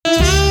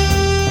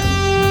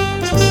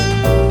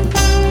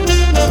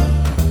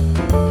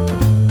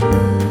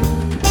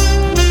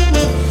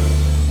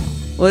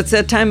Well, it's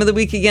that time of the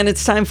week again.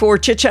 It's time for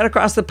Chit Chat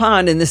Across the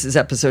Pond, and this is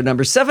episode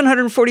number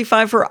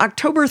 745 for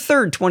October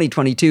 3rd,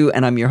 2022,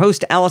 and I'm your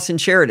host, Allison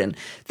Sheridan.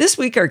 This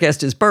week, our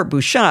guest is Bart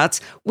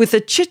Busschots with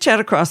a Chit Chat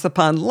Across the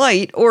Pond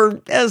light,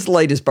 or as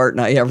light as Bart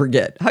and I ever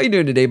get. How you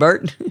doing today,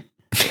 Bart?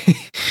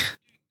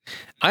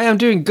 I am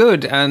doing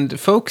good, and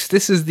folks,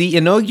 this is the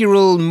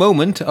inaugural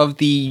moment of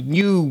the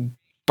new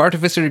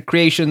Bartificer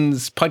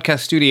Creations podcast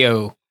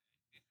studio.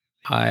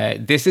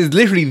 This is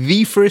literally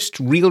the first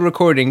real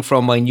recording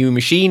from my new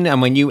machine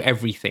and my new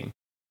everything.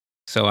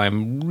 So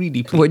I'm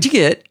really pleased. What'd you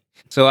get?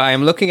 So I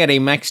am looking at a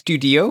Mac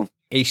Studio,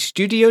 a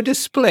studio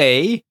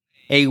display,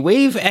 a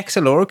Wave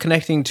XLR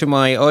connecting to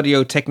my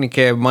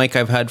Audio-Technica mic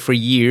I've had for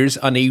years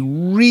on a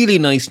really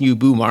nice new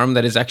boom arm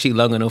that is actually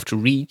long enough to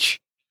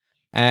reach.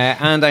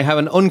 And I have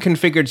an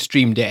unconfigured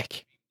Stream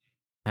Deck.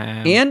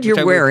 And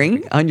you're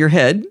wearing on your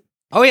head.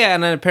 Oh yeah,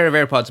 and a pair of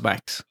AirPods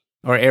Max.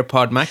 Or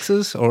AirPod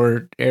Maxes,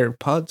 or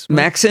AirPods?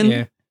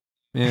 Maxin?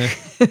 Yeah.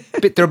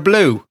 But they're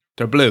blue.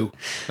 They're blue.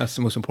 That's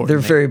the most important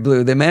They're thing. very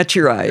blue. They match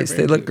your eyes.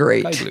 They look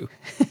great. Sky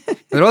blue.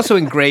 They're also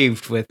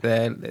engraved with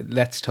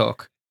Let's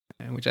Talk,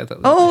 which I thought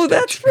was Oh,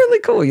 that's really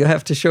cool. You'll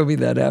have to show me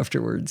that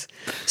afterwards.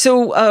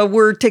 So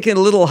we're taking a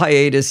little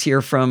hiatus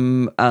here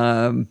from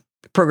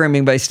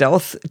Programming by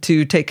Stealth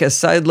to take a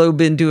side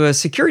lobe into a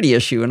security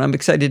issue, and I'm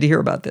excited to hear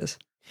about this.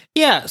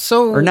 Yeah,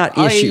 so... Or not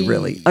issue,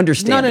 really.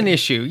 Understanding. Not an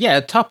issue. Yeah,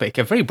 a topic.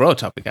 A very broad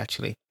topic,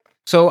 actually.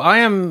 So I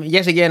am,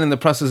 yet again, in the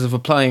process of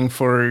applying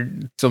for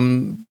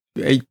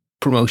a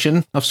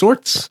promotion of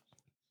sorts,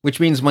 which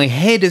means my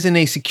head is in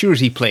a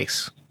security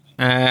place.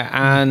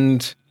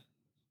 And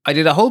I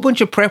did a whole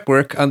bunch of prep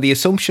work on the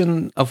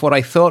assumption of what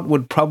I thought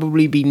would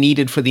probably be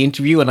needed for the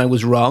interview, and I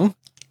was wrong.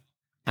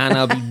 And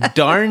I'll be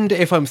darned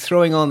if I'm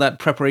throwing all that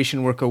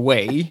preparation work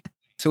away.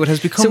 So it has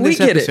become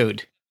this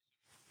episode.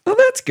 Well,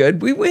 that's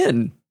good. We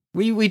win.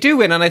 We do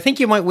win, and I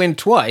think you might win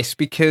twice,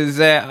 because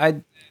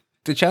the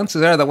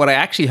chances are that what I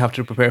actually have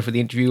to prepare for the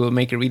interview will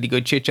make a really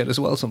good chit-chat as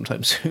well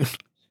sometime soon.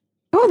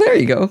 Oh, there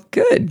you go.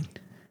 Good.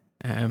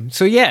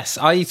 So yes,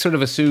 I sort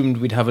of assumed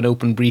we'd have an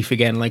open brief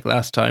again like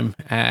last time,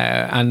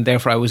 and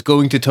therefore I was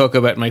going to talk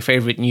about my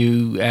favorite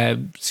new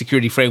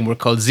security framework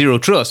called Zero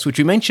Trust, which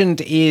we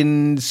mentioned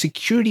in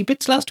Security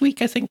Bits last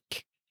week, I think.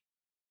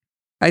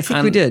 I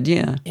think we did,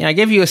 yeah. Yeah, I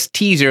gave you a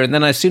teaser, and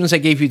then as soon as I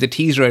gave you the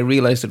teaser, I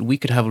realized that we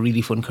could have a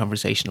really fun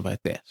conversation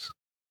about this.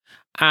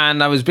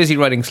 And I was busy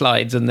writing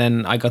slides, and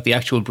then I got the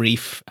actual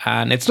brief,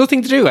 and it's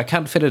nothing to do. I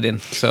can't fit it in.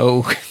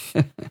 So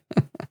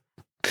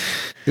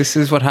this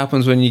is what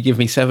happens when you give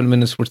me 7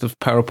 minutes worth of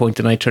PowerPoint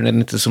and I turn it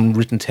into some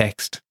written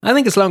text. I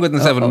think it's longer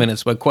than 7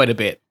 minutes, but quite a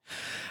bit.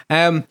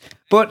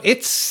 But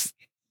it's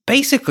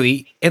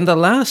basically, in the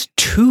last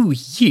 2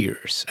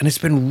 years, and it's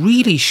been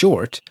really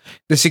short,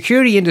 the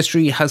security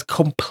industry has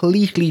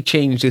completely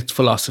changed its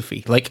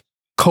philosophy. Like,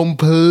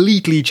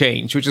 completely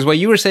changed, which is why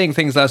you were saying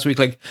things last week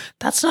like,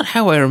 that's not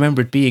how I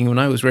remember it being when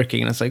I was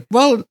working. And it's like,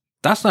 well,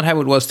 that's not how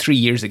it was 3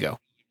 years ago.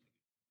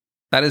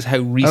 That is how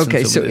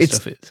recent some of this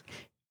stuff is.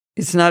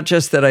 It's not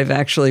just that I've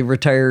actually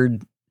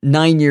retired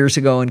 9 years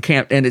ago and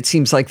it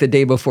seems like the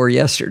day before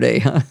yesterday,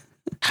 huh?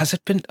 Has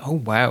it been? Oh,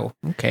 wow.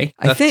 Okay.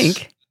 I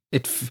think.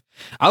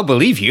 I'll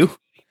believe you.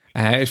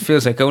 It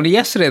feels like only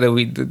yesterday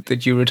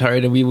that you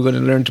retired and we were going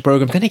to learn to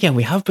program. Then again,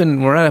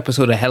 we're at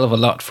episode a hell of a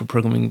lot for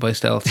Programming by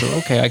Stealth. So,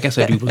 okay, I guess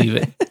I do believe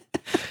it.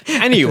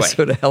 Anyway.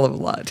 Episode a hell of a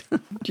lot.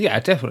 Yeah,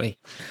 definitely.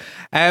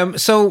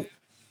 So,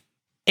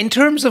 in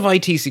terms of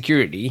IT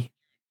security,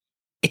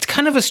 it's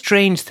kind of a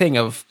strange thing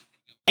of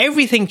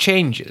everything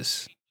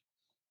changes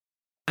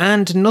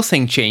and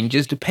nothing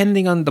changes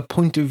depending on the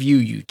point of view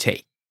you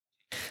take.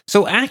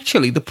 So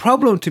actually, the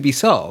problem to be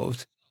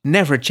solved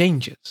never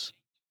changes.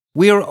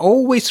 We are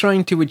always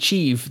trying to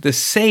achieve the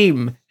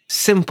same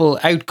simple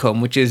outcome,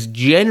 which is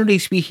generally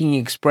speaking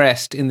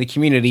expressed in the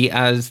community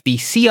as the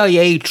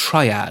CIA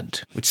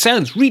triad, which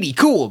sounds really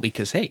cool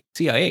because, hey,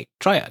 CIA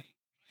triad.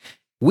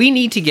 We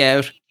need to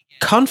get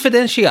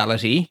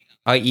confidentiality,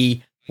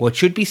 i.e., what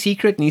should be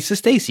secret needs to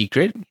stay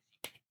secret,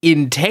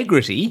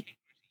 integrity,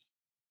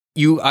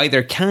 you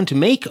either can't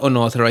make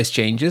unauthorized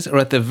changes, or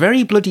at the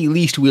very bloody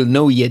least we'll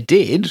know you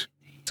did.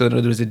 So in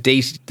other words, the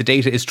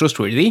data is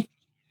trustworthy,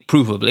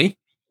 provably.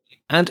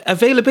 And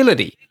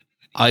availability.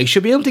 I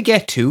should be able to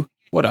get to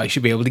what I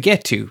should be able to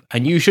get to,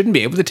 and you shouldn't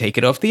be able to take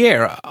it off the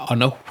air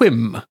on a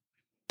whim.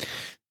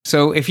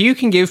 So if you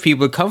can give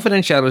people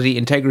confidentiality,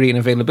 integrity, and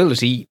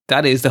availability,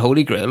 that is the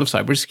holy grail of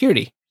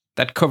cybersecurity.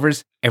 That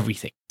covers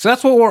everything. So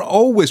that's what we're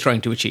always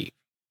trying to achieve.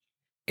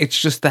 It's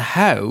just the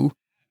how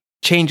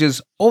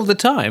changes all the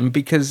time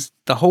because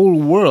the whole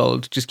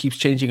world just keeps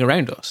changing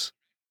around us.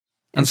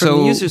 And from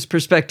the user's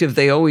perspective,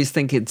 they always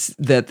think it's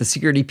that the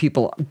security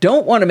people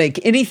don't want to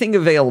make anything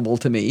available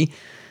to me.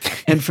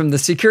 And from the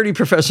security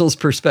professional's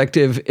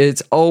perspective,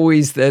 it's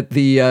always that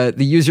the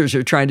users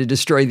are trying to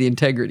destroy the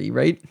integrity,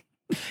 right?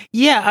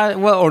 Yeah,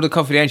 or the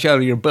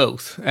confidentiality, or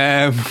both.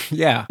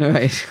 Yeah.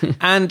 Right.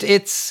 And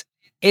it's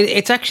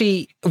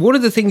actually, one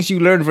of the things you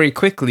learn very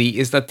quickly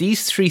is that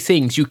these three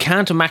things, you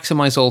can't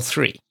maximize all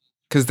three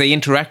because they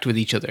interact with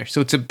each other.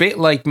 So it's a bit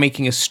like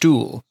making a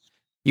stool.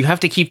 you have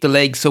to keep the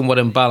legs somewhat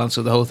in balance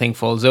so the whole thing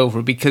falls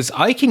over, because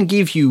I can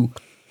give you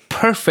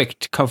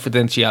perfect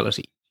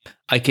confidentiality.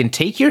 I can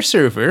take your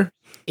server,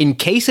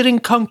 encase it in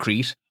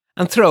concrete,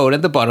 and throw it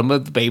at the bottom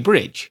of the Bay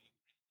Bridge.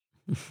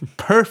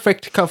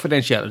 Perfect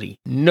confidentiality.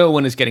 No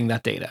one is getting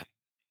that data.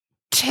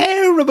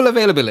 Terrible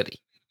availability.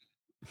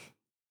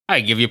 I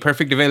give you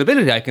perfect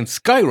availability. I can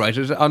skywrite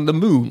it on the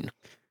moon.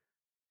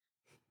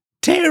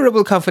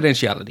 Terrible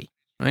confidentiality,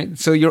 right?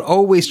 So you're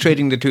always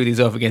trading the two of these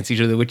off against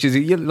each other, which is,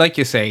 like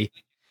you say,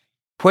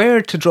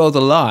 where to draw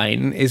the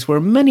line is where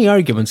many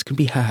arguments can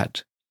be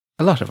had.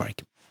 A lot of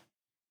arguments.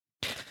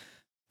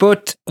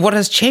 But what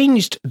has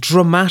changed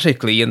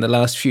dramatically in the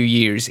last few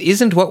years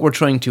isn't what we're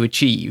trying to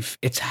achieve.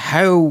 It's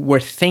how we're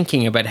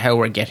thinking about how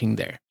we're getting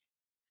there.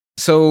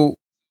 So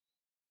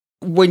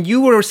when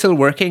you were still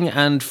working,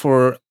 and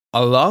for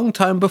a long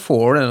time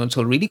before, and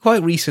until really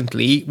quite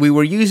recently, we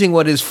were using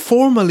what is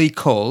formally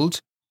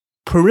called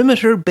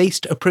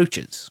perimeter-based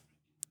approaches.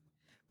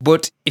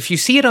 But if you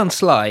see it on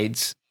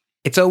slides,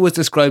 it's always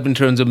described in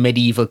terms of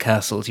medieval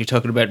castles. You're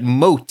talking about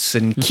moats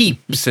and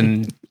keeps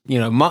and,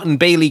 Mott and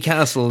Bailey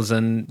castles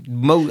and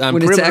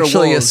when it's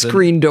actually a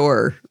screen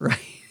door, right?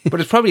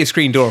 But it's probably a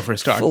screen door for a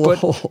start. Full of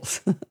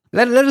holes.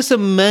 let us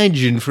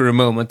imagine for a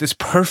moment this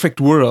perfect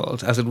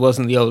world as it was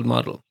in the old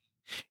model.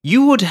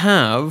 You would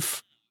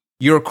have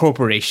your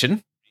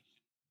corporation,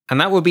 and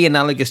that would be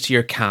analogous to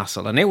your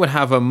castle, and it would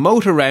have a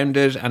moat around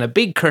it and a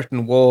big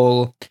curtain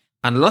wall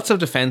and lots of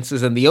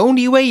defenses, and the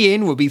only way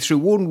in would be through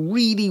one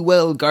really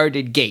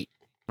well-guarded gate,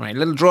 right? A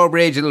little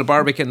drawbridge, a little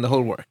barbican, the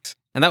whole works.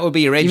 And that would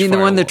be your edge firewall. You mean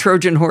the one the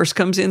Trojan horse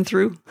comes in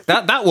through?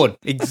 That one.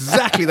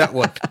 Exactly that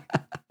one.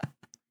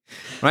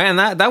 Right, and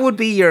that would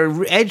be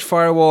your edge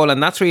firewall,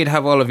 and that's where you'd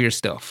have all of your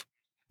stuff.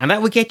 And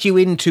that would get you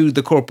into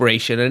the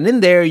corporation, and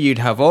in there you'd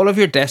have all of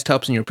your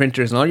desktops and your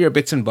printers and all your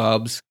bits and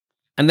bobs,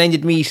 and then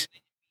you'd meet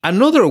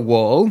another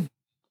wall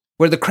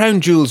where the crown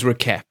jewels were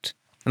kept,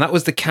 and that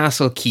was the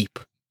castle keep.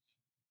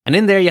 And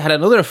in there you had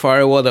another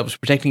firewall that was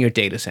protecting your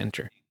data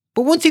center.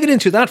 But once you get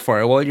into that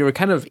firewall, you were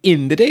kind of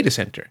in the data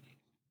center.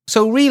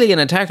 So really, an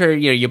attacker,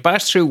 you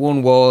bash through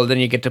one wall, then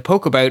you get to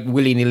poke about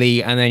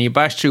willy-nilly, and then you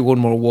bash through one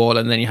more wall,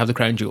 and then you have the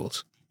crown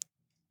jewels.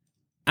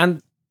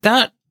 And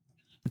that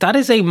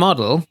is a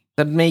model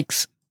that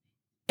makes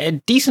a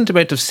decent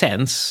amount of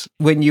sense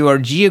when you are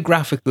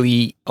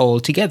geographically all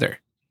together.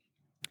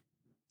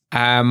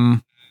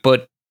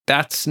 But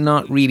that's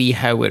not really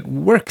how it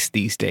works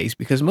these days,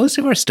 because most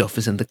of our stuff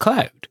is in the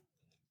cloud.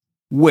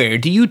 Where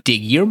do you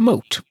dig your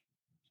moat?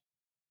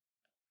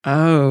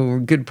 Oh,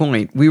 good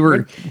point. We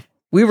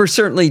were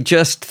certainly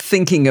just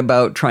thinking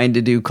about trying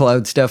to do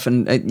cloud stuff,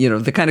 and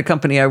the kind of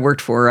company I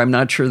worked for, I'm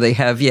not sure they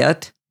have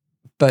yet,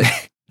 but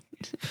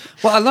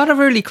well, a lot of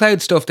early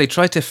cloud stuff, they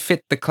try to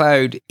fit the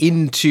cloud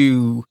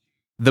into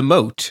the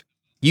moat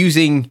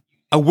using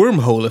a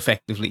wormhole,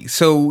 effectively.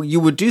 So you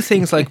would do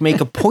things like make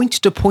a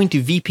point-to-point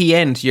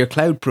VPN to your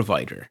cloud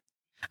provider,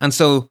 and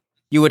so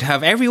you would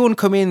have everyone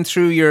come in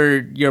through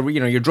your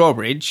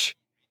drawbridge,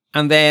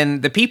 and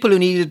then the people who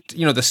needed,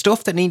 the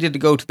stuff that needed to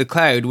go to the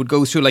cloud would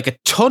go through like a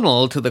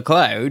tunnel to the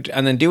cloud,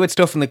 and then do its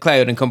stuff in the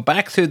cloud and come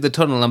back through the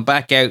tunnel and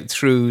back out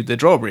through the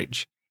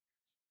drawbridge.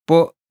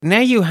 But now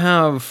you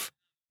have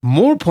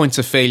more points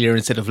of failure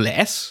instead of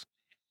less.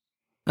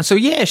 And so,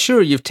 yeah,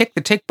 sure, you've ticked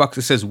the tick box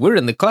that says we're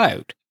in the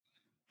cloud,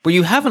 but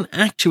you haven't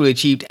actually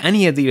achieved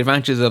any of the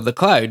advantages of the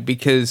cloud,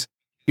 because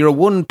you're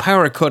one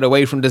power cut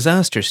away from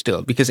disaster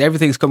still, because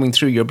everything's coming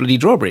through your bloody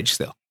drawbridge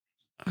still.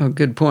 Oh,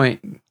 good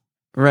point.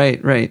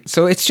 Right.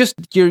 So it's just,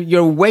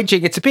 you're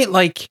wedging. It's a bit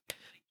like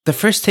the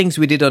first things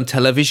we did on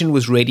television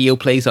was radio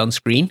plays on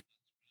screen.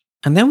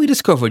 And then we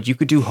discovered you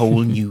could do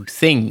whole new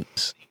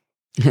things.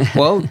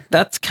 Well,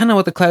 that's kind of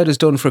what the cloud has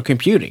done for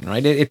computing,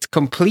 right? It's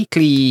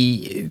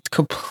completely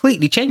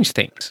changed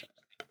things.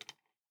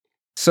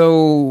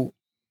 So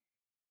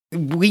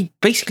we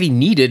basically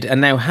needed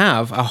and now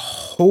have a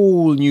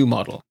whole new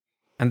model.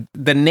 And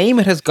the name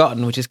it has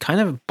gotten, which is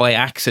kind of by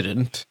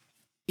accident,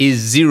 is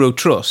Zero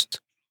Trust,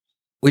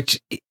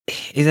 which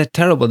is a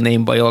terrible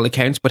name by all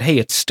accounts, but hey,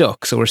 it's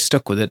stuck, so we're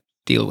stuck with it.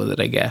 Deal with it,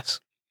 I guess.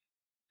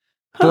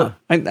 Huh.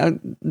 I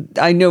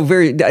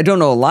don't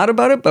know a lot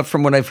about it, but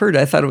from what I've heard,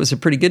 I thought it was a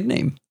pretty good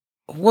name.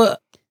 Well,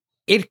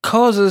 it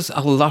causes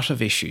a lot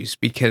of issues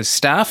because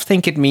staff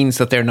think it means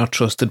that they're not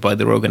trusted by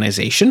their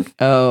organization.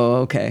 Oh,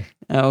 okay.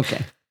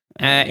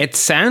 It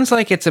sounds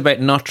like it's about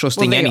not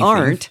trusting anything. Well,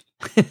 they aren't.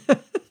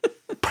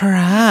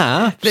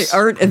 Perhaps. They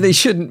aren't, and they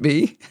shouldn't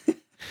be.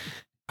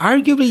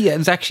 Arguably,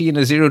 it's actually in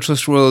a zero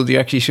trust world, you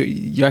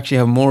actually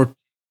have more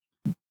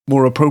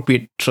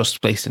appropriate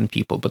trust placed in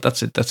people, but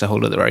that's a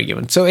whole other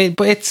argument. So,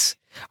 it's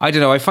I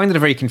don't know. I find it a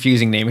very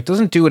confusing name. It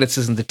doesn't do what it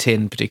says in the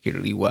tin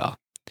particularly well.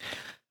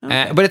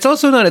 Okay. But it's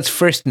also not its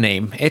first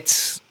name.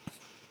 It's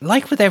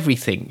like with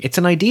everything. It's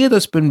an idea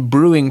that's been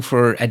brewing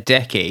for a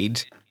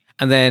decade,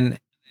 and then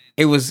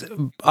it was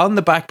on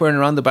the back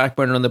burner,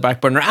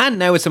 and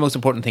now it's the most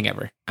important thing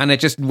ever. And it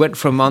just went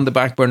from on the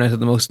back burner to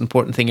the most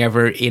important thing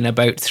ever in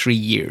about 3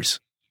 years.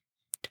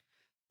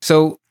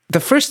 So the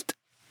first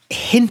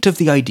hint of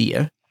the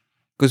idea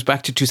goes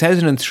back to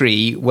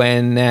 2003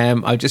 when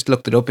I just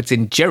looked it up. It's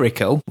in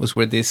Jericho, was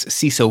where this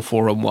CISO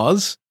forum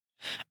was.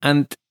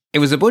 And it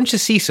was a bunch of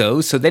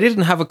CISOs, so they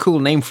didn't have a cool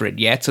name for it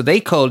yet. So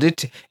they called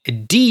it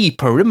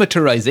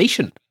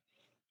deperimeterization.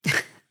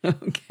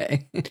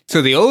 Okay.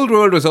 So the old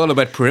world was all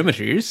about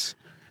perimeters,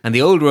 and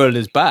the old world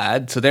is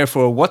bad. So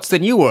therefore, what's the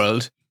new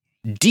world?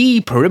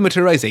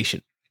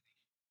 Deperimeterization.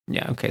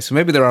 Yeah, okay. So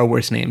maybe there are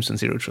worse names than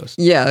Zero Trust.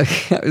 Yeah,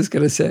 I was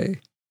going to say.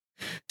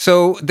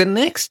 So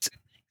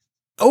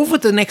over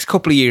the next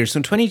couple of years,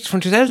 from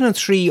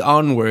 2003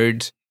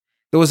 onward,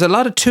 there was a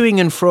lot of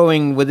toing and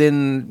froing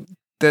within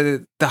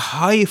the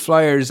high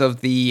flyers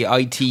of the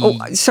IT. Oh,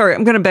 sorry,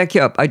 I'm going to back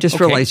you up. I just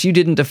realized you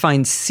didn't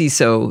define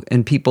CISO,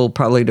 and people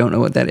probably don't know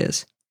what that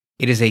is.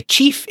 It is a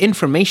Chief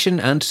Information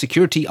and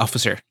Security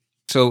Officer.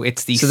 So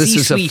it's the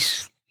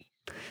C-suite.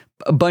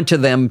 A bunch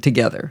of them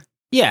together.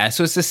 Yeah,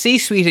 so it's the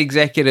C-suite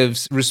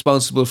executives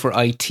responsible for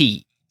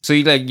IT. So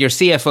your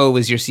CFO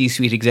is your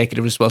C-suite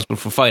executive responsible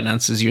for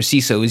finances. Your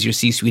CISO is your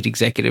C-suite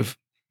executive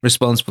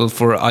responsible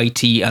for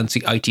IT and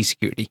IT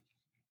security.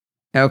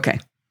 Okay.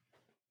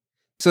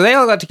 So they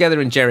all got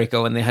together in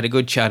Jericho and they had a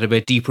good chat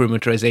about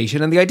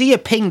deperimeterization, and the idea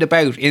pinged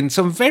about in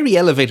some very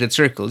elevated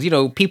circles.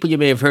 People you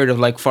may have heard of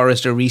like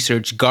Forrester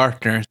Research,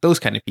 Gartner, those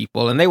kind of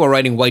people, and they were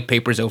writing white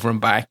papers over and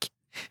back.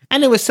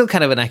 And it was still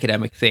kind of an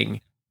academic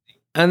thing.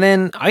 And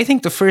then I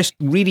think the first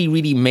really,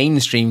 really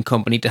mainstream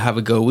company to have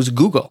a go was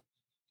Google,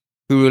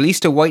 who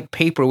released a white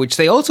paper, which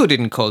they also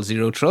didn't call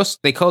Zero Trust.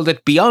 They called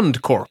it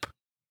Beyond Corp,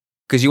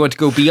 because you want to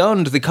go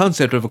beyond the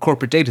concept of a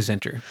corporate data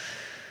center.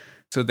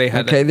 So they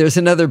had there's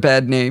another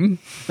bad name.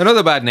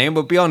 Another bad name,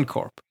 but Beyond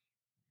Corp.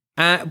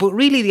 But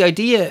really, the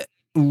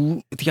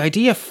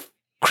idea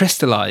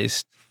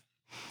crystallized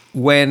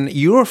when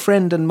your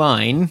friend and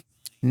mine,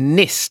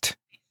 NIST,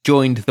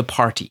 joined the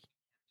party.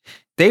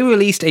 They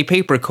released a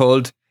paper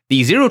called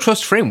The Zero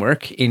Trust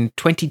Framework in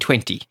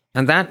 2020,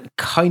 and that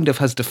kind of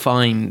has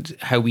defined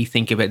how we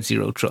think about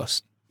zero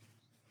trust.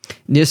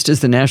 NIST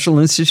is the National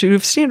Institute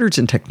of Standards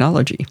and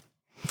Technology.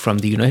 From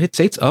the United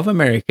States of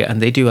America, and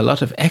they do a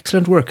lot of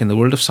excellent work in the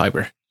world of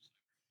cyber.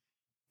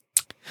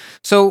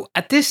 So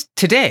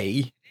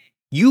today,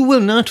 you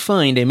will not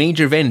find a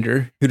major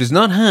vendor who does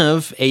not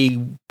have a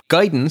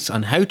guidance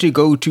on how to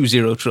go to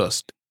Zero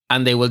Trust.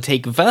 And they will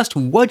take vast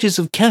wadges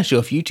of cash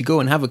off you to go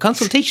and have a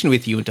consultation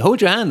with you and to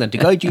hold your hand and to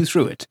guide you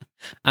through it.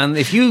 And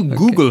if you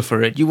Google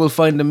for it, you will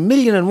find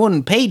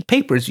 1,000,001 paid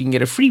papers. You can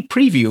get a free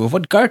preview of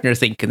what Gartner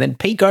think and then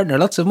pay Gartner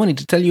lots of money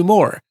to tell you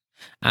more.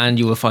 And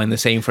you will find the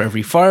same for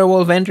every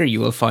firewall vendor. You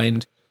will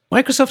find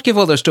Microsoft give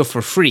all their stuff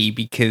for free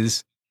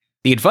because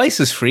the advice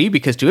is free,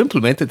 because to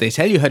implement it, they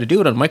tell you how to do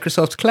it on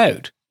Microsoft's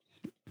cloud.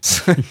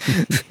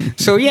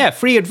 So yeah,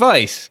 free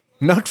advice,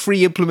 not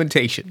free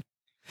implementation.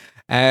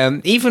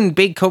 Even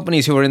big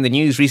companies who are in the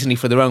news recently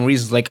for the wrong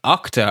reasons, like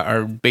Okta,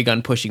 are big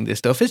on pushing this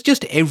stuff. It's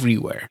just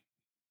everywhere.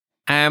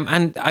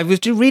 And I was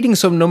reading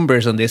some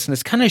numbers on this, and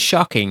it's kind of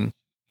shocking.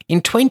 In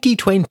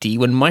 2020,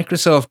 when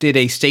Microsoft did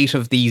a State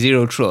of the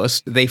Zero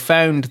Trust, they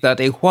found that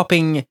a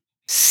whopping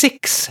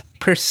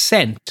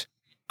 6%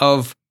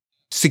 of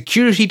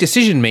security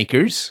decision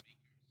makers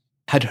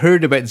had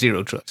heard about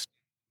Zero Trust.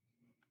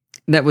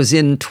 That was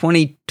in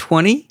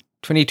 2020?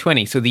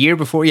 2020. So the year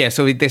before, yeah.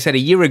 So they said a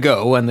year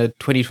ago, and the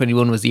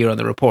 2021 was the year on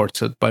the report.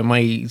 So by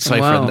my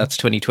cipher, that's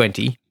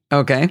 2020.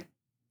 Okay.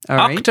 All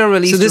right. Okta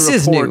released a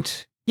report.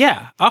 Is new.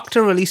 Yeah.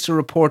 Okta released a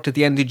report at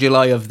the end of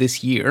July of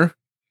this year.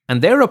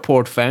 And their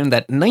report found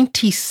that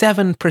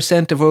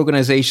 97% of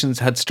organizations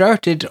had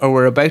started or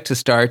were about to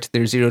start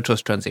their Zero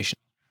Trust transition.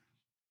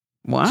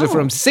 Wow. So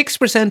from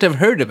 6% have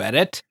heard about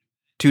it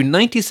to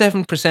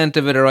 97%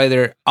 of it are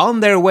either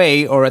on their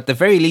way or at the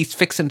very least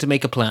fixing to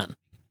make a plan.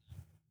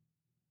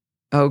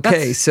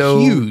 Okay, That's so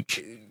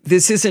huge.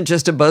 This isn't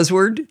just a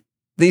buzzword.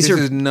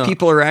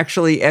 People are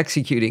actually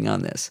executing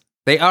on this.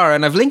 They are,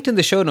 and I've linked in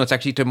the show notes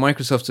actually to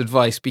Microsoft's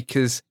advice,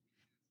 because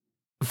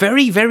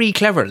very, very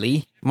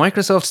cleverly,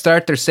 Microsoft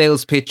start their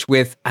sales pitch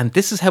with, and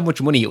this is how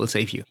much money it will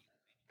save you.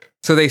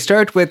 So they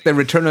start with the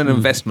return on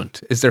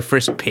investment is their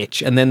first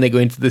pitch, and then they go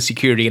into the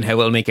security and how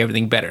it'll make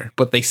everything better.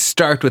 But they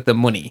start with the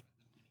money,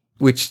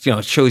 which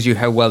shows you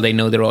how well they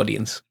know their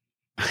audience.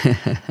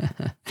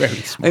 Very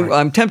smart.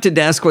 I'm tempted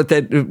to ask what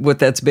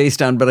that's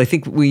based on, but I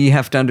think we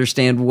have to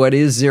understand what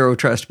is Zero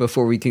Trust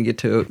before we can get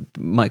to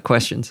my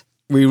questions.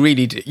 We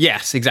really do.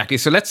 Yes, exactly.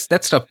 So let's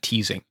stop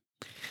teasing.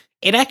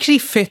 It actually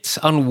fits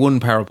on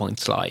one PowerPoint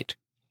slide.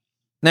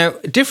 Now,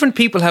 different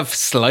people have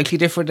slightly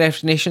different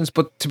definitions,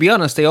 but to be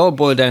honest, they all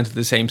boil down to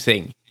the same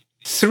thing.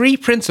 3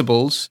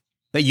 principles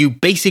that you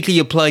basically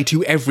apply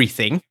to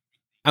everything,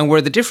 and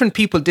where the different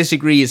people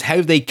disagree is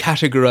how they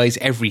categorize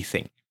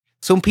everything.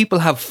 Some people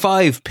have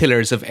 5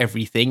 pillars of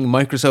everything.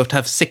 Microsoft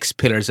have 6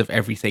 pillars of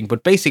everything,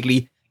 but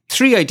basically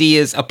 3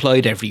 ideas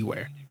applied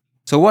everywhere.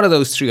 So what are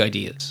those 3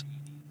 ideas?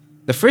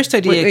 The first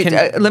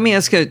idea let me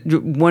ask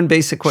one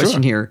basic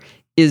question here.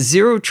 Is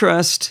Zero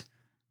Trust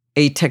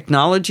a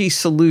technology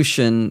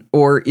solution,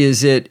 or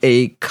is it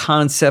a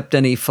concept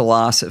and a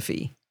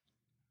philosophy?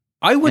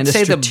 I would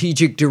say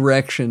strategic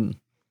direction.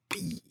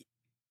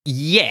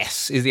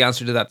 Yes, is the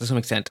answer to that to some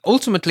extent.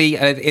 Ultimately,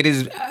 it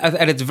is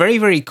at its very,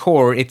 very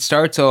core, it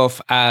starts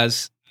off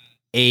as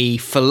a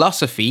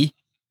philosophy,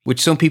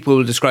 which some people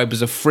will describe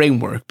as a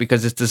framework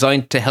because it's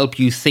designed to help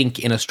you think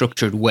in a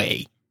structured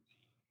way.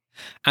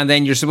 And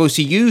then you're supposed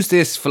to use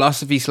this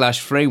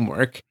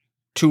philosophy/framework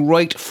to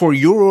write for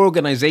your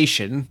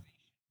organization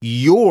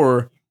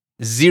your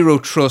zero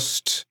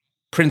trust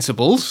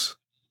principles,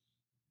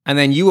 and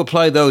then you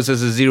apply those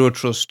as a zero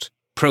trust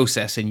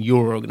process in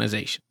your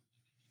organization.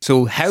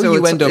 So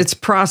you end up...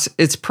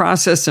 It's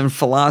process and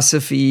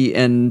philosophy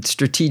and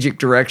strategic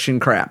direction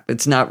crap.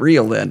 It's not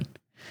real then.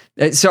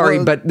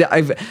 But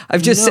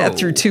I've just sat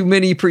through too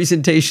many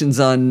presentations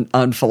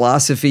on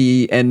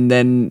philosophy, and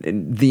then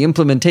the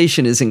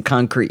implementation isn't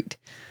concrete.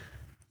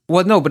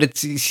 Well, no, but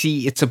it's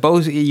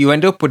supposed you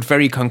end up with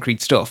very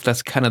concrete stuff.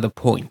 That's kind of the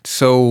point.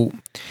 So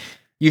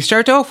you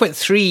start off with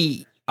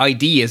 3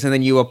 ideas, and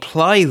then you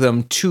apply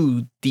them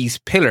to these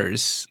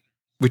pillars,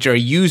 which are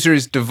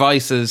users,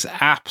 devices,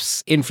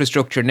 apps,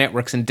 infrastructure,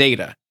 networks, and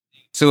data.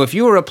 So if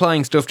you are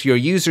applying stuff to your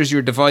users,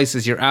 your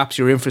devices, your apps,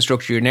 your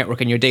infrastructure, your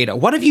network, and your data,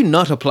 what have you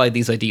not applied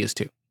these ideas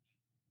to?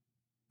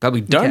 I'll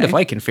be darned if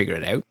I can figure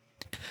it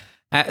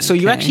out. So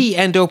you actually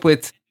end up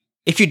with,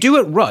 if you do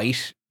it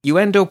right, you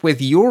end up with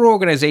your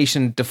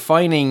organization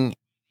defining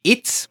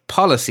its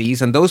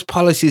policies, and those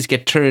policies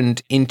get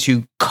turned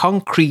into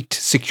concrete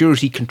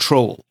security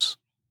controls.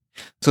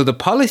 So the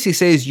policy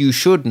says you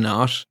should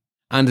not,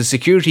 and the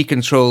security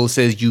control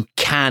says you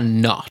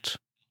cannot.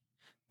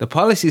 The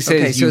policy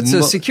says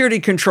so security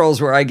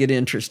controls where I get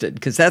interested,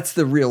 because that's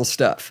the real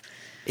stuff.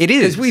 It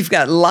is. Because we've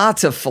got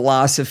lots of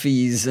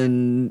philosophies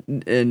and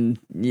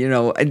you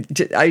know,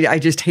 I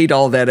just hate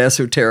all that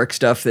esoteric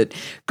stuff that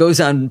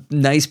goes on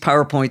nice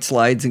PowerPoint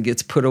slides and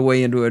gets put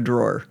away into a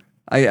drawer.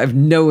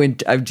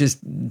 I've just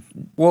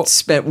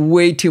spent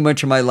way too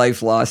much of my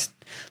life lost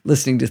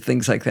listening to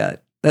things like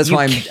that. That's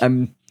why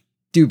I'm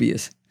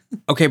dubious.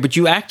 Okay, but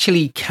you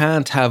actually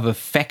can't have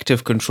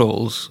effective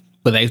controls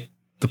without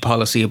the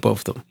policy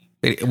above them.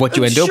 What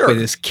you end up with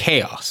is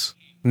chaos,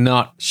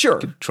 not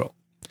control.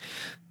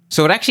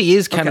 So it actually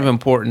is kind of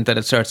important that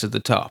it starts at the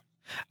top.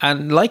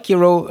 And like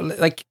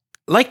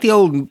the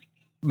old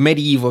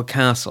medieval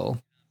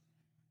castle,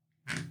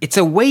 it's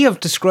a way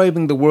of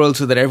describing the world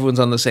so that everyone's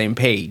on the same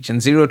page.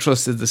 And zero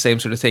trust is the same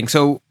sort of thing.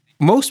 So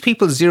most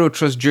people's zero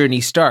trust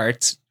journey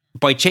starts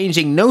by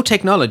changing no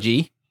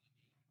technology,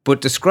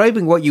 but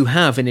describing what you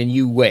have in a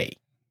new way.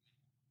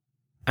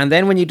 And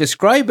then when you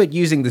describe it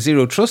using the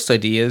zero trust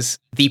ideas,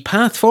 the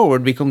path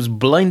forward becomes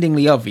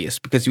blindingly obvious,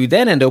 because you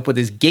then end up with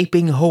these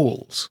gaping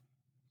holes.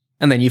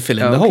 And then you fill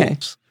in the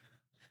holes.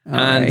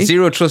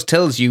 Zero trust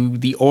tells you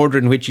the order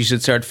in which you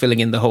should start filling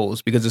in the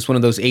holes, because it's one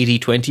of those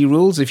 80-20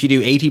 rules. If you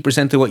do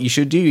 80% of what you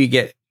should do, if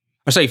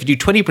you do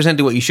 20%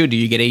 of what you should do,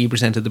 you get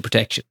 80% of the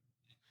protection.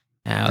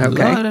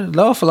 An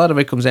awful lot of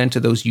it comes down to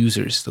those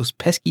users, those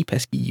pesky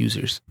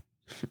users.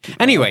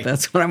 Anyway,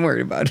 that's what I'm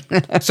worried about.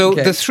 So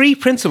the 3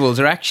 principles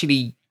are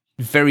actually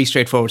very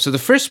straightforward. So the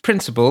first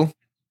principle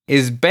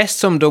is best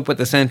summed up with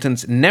the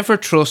sentence, never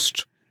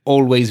trust,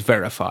 always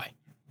verify.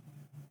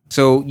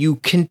 So you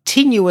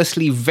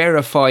continuously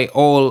verify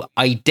all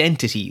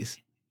identities.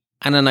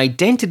 And an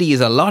identity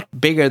is a lot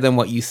bigger than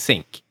what you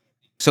think.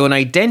 So an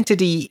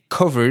identity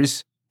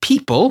covers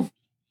people,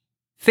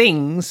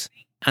 things,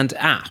 and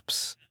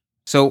apps.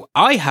 So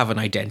I have an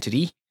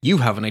identity, you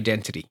have an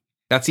identity.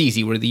 That's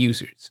easy, we're the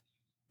users.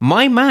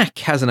 My Mac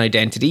has an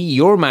identity,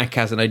 your Mac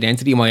has an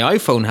identity, my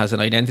iPhone has an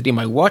identity,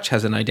 my watch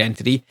has an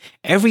identity.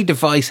 Every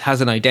device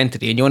has an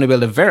identity, and you want to be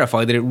able to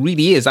verify that it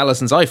really is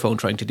Alison's iPhone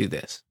trying to do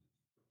this.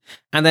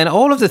 And then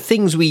all of the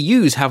things we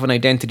use have an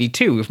identity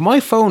too. If my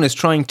phone is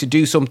trying to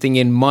do something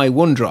in my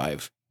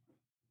OneDrive,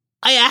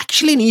 I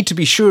actually need to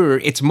be sure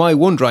it's my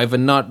OneDrive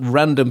and not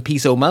random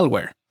piece of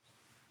malware.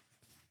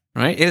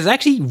 Right? It is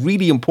actually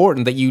really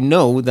important that you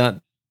know that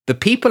the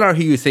people are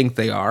who you think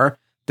they are,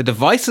 the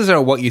devices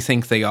are what you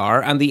think they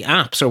are, and the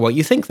apps are what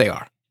you think they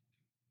are.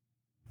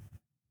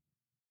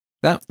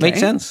 That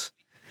makes sense?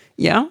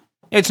 Yeah.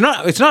 It's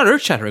not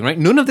earth-shattering, right?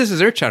 None of this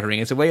is earth-shattering.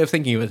 It's a way of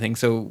thinking of a thing.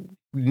 So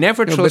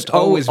never trust,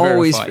 always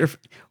verify.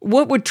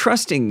 What would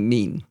trusting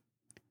mean?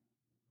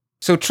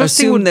 So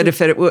trusting assume that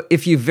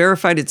if you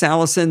verified it's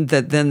Alison,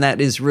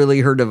 that is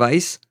really her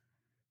device?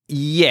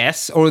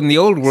 Yes, or in the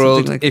old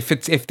world,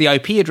 if the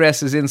IP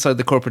address is inside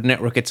the corporate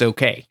network, it's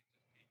okay.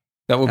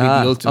 That would be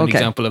the ultimate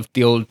example of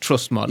the old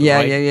trust model,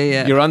 right?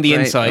 Yeah. You're on the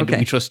inside,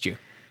 we trust you.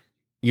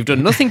 You've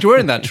done nothing to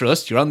earn that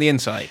trust, you're on the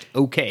inside.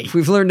 Okay. If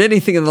we've learned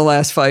anything in the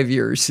last 5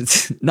 years,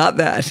 it's not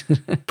that.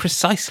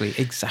 Precisely,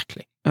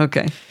 exactly.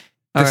 Okay.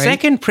 The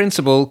second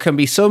principle can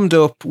be summed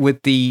up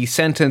with the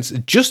sentence,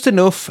 just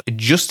enough,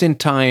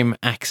 just-in-time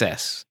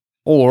access,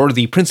 or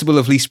the principle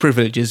of least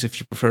privileges, if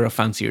you prefer a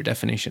fancier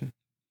definition.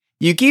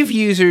 You give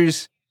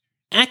users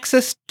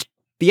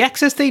the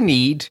access they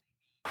need,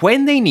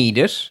 when they need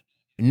it,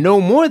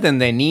 no more than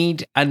they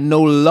need, and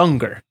no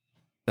longer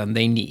than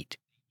they need.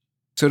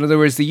 So in other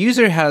words, the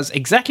user has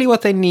exactly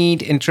what they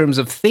need in terms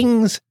of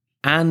things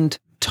and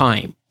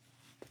time.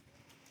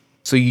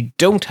 So you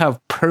don't have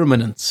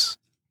permanence,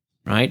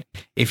 right?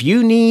 If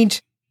you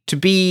need to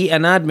be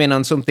an admin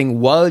on something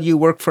while you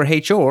work for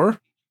HR,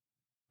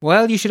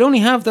 well, you should only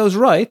have those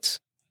rights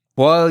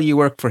while you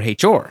work for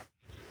HR.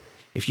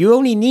 If you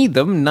only need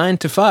them 9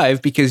 to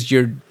 5 because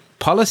your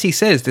policy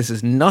says this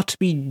is not to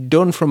be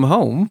done from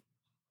home,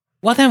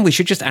 well, then we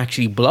should just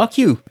actually block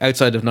you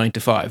outside of 9 to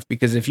 5.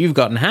 Because if you've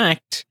gotten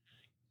hacked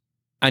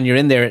and you're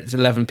in there at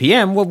 11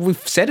 p.m., well,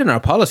 we've said in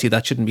our policy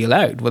that shouldn't be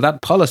allowed. Well,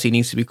 that policy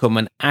needs to become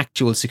an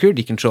actual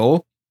security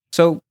control.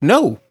 So,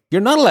 no, you're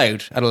not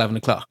allowed at 11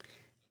 o'clock.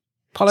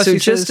 Policy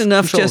so just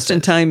enough, just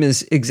in time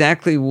is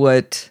exactly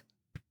what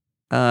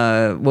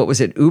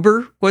was it,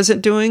 Uber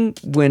wasn't doing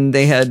when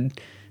they had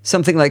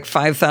something like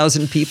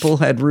 5,000 people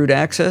had root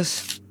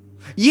access?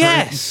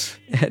 Yes.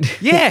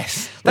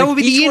 Yes. That like would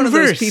be each the one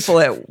inverse. of those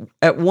people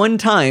at one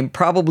time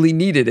probably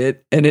needed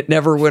it, and it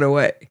never went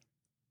away.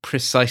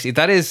 Precisely.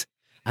 That is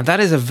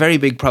a very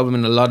big problem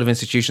in a lot of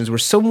institutions where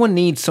someone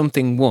needs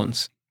something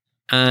once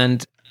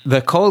and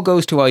the call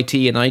goes to IT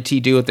and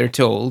IT do what they're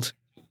told.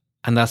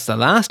 And that's the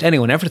last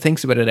anyone ever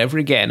thinks about it ever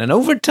again. And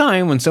over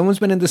time, when someone's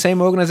been in the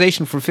same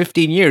organization for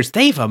 15 years,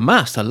 they've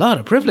amassed a lot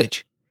of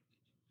privilege.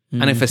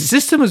 Mm-hmm. And if a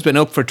system has been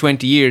up for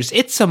 20 years,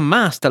 it's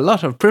amassed a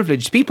lot of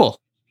privileged people.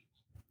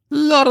 A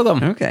lot of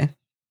them. Okay.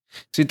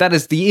 So that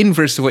is the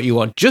inverse of what you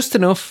want. Just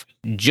enough,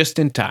 just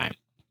in time.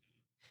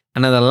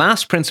 And then the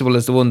last principle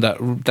is the one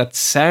that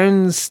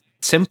sounds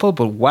simple,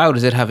 but wow,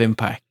 does it have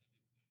impact.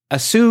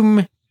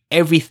 Assume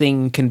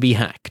everything can be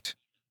hacked.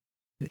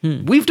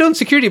 We've done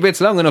security bits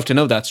long enough to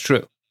know that's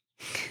true.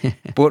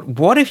 But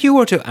what if you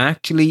were to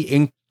actually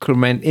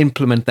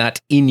implement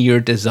that in your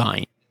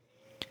design?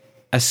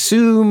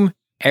 Assume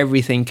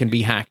everything can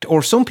be hacked.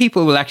 Or some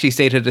people will actually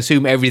say to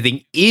assume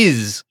everything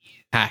is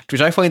hacked,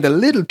 which I find a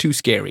little too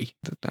scary.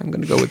 I'm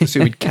going to go with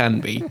assume it can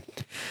be.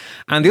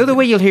 And the other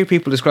way you'll hear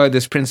people describe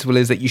this principle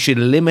is that you should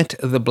limit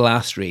the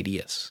blast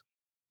radius.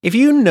 If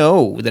you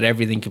know that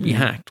everything can be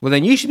hacked, well,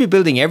 then you should be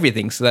building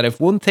everything so that if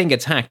one thing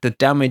gets hacked, the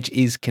damage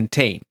is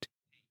contained.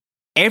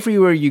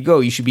 Everywhere you go,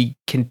 you should be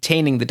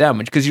containing the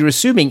damage because you're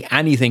assuming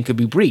anything could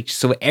be breached,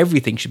 so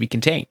everything should be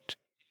contained.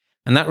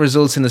 And that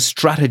results in a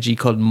strategy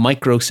called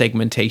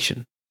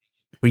micro-segmentation,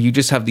 where you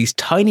just have these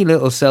tiny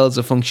little cells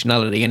of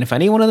functionality, and if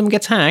any one of them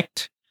gets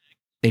hacked,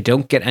 they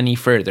don't get any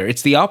further.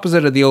 It's the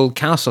opposite of the old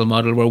castle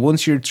model, where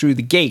once you're through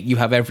the gate, you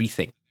have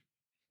everything.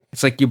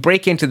 It's like you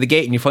break into the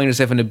gate and you find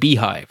yourself in a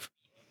beehive.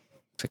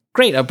 It's like,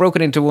 great, I've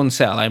broken into one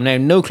cell. I'm now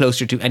no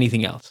closer to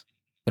anything else.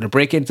 I've got to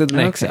break into the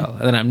next cell,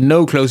 and then I'm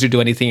no closer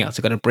to anything else.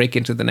 I've got to break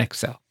into the next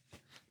cell.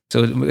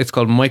 So it's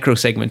called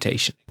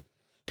micro-segmentation.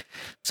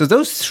 So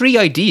those three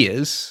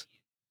ideas,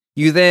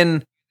 you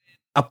then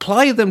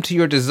apply them to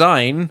your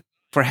design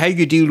for how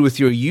you deal with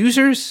your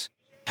users,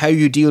 how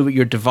you deal with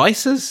your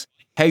devices,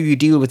 how you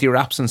deal with your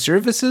apps and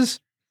services,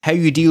 how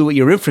you deal with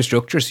your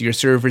infrastructure, so your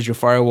servers, your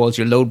firewalls,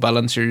 your load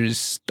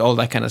balancers, all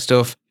that kind of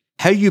stuff,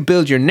 how you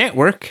build your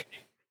network,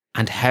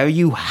 and how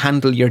you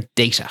handle your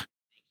data.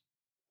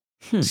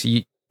 So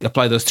you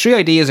apply those three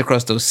ideas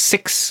across those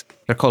 6,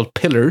 they're called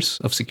pillars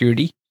of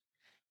security,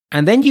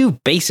 and then you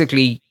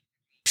basically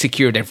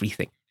secured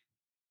everything.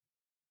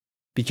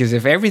 Because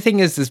if everything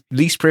is the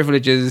least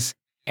privileges,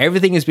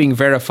 everything is being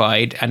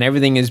verified, and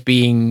everything is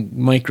being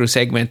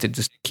micro-segmented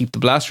to keep the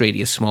blast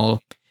radius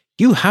small,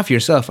 you have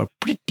yourself a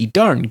pretty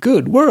darn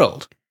good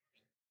world.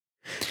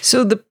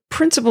 So the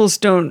principles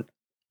don't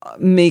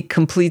make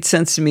complete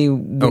sense to me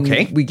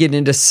when we get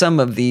into some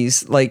of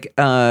these, like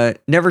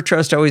never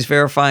trust, always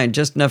verify, and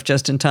just enough,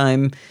 just in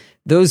time.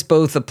 Those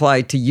both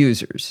apply to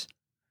users.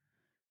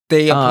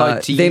 They apply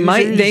to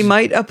users? They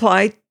might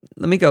apply.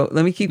 Let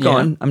me keep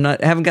going. I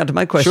haven't got to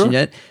my question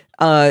yet.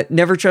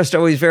 Never trust,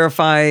 always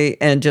verify,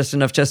 and just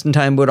enough, just in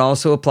time would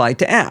also apply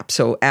to apps.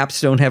 So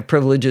apps don't have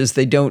privileges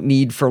they don't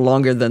need for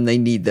longer than they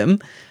need them.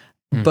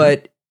 Mm-hmm.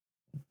 But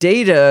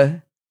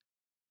data,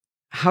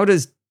 how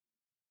does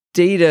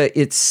data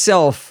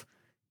itself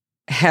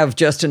have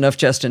just enough,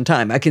 just in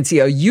time? I can see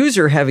a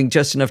user having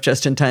just enough,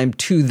 just in time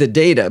to the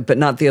data, but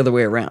not the other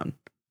way around.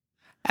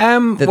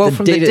 From the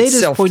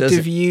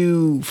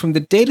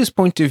data's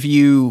point of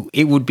view,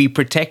 it would be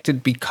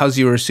protected because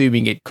you're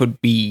assuming it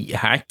could be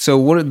hacked. So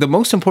one of the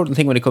most important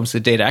thing when it comes to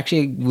data,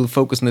 actually we'll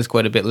focus on this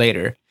quite a bit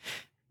later.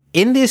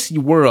 In this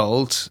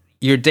world,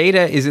 your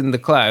data is in the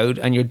cloud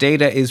and your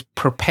data is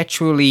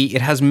perpetually,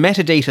 it has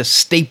metadata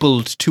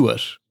stapled to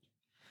it.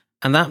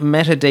 And that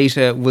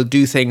metadata will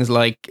do things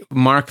like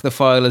mark the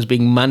file as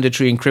being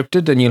mandatory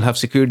encrypted, and you'll have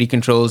security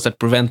controls that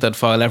prevent that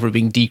file ever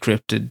being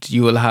decrypted.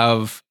 You will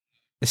have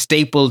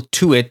stapled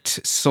to it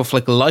stuff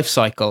like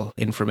lifecycle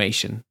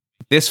information.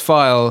 This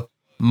file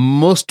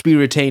must be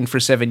retained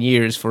for 7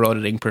 years for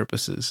auditing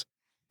purposes.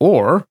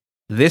 Or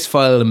this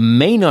file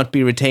may not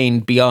be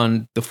retained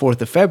beyond the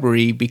 4th of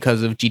February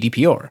because of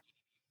GDPR.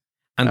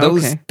 And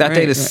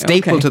data is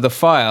stapled to the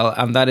file,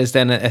 and that is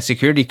then a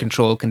security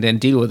control can then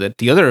deal with it.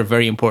 The other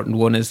very important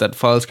one is that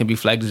files can be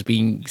flagged as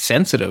being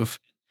sensitive.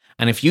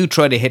 And if you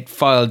try to hit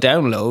file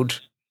download,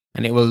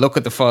 and it will look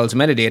at the file's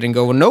metadata and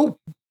go,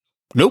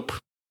 nope.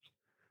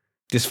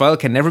 This file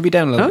can never be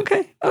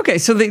downloaded. Okay.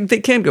 So they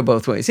can go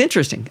both ways.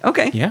 Interesting.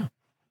 Okay. Yeah.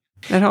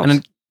 That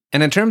helps.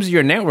 And in terms of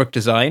your network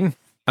design,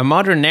 a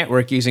modern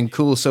network using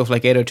cool stuff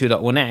like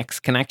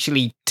 802.1x can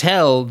actually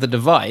tell the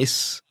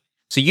device.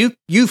 So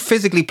you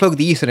physically plug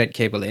the Ethernet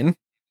cable in,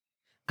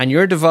 and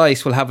your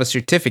device will have a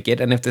certificate.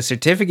 And if the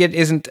certificate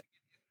isn't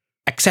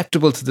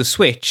acceptable to the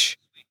switch,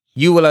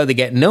 you will either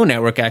get no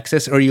network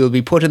access or you'll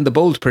be put in the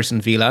bold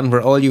person VLAN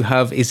where all you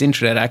have is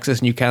internet access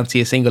and you can't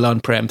see a single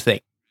on-prem thing.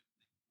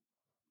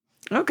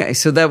 Okay,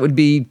 so that would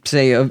be,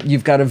 say,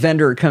 you've got a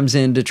vendor who comes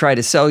in to try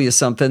to sell you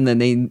something, then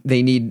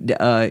they need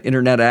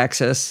internet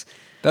access.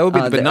 That would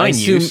be the benign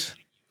use.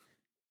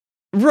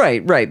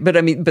 Right.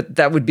 But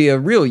that would be a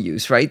real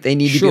use, right? They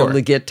need to be able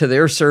to get to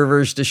their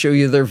servers to show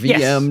you their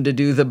VM, to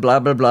do the blah,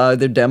 blah, blah,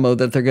 their demo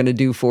that they're going to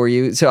do for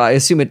you. So I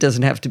assume it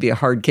doesn't have to be a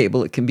hard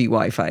cable. It can be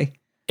Wi-Fi.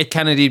 It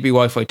can indeed be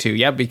Wi-Fi too,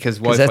 yeah, because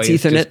Wi-Fi that's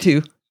Ethernet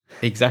too.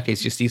 Exactly,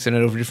 it's just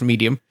Ethernet over a different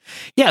medium.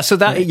 Yeah, so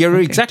that you're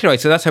exactly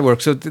right. So that's how it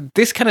works. So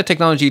this kind of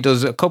technology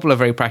does a couple of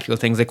very practical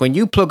things. Like when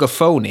you plug a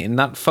phone in,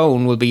 that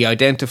phone will be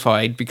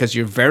identified because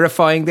you're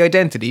verifying the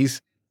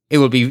identities. It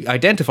will be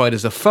identified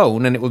as a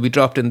phone and it will be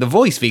dropped in the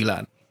voice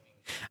VLAN.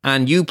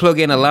 And you plug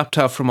in a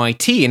laptop from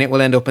IT and it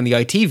will end up in the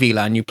IT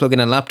VLAN. You plug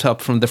in a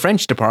laptop from the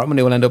French department,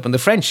 it will end up in the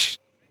French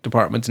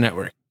department's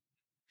network.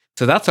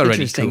 So that's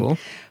already cool.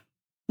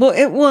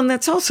 Well, and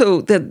that's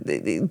also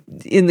that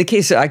in the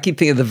case, I keep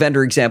thinking of the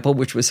vendor example,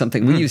 which was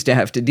something we used to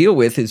have to deal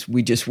with, is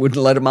we just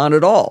wouldn't let them on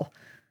at all.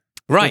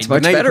 Right. It's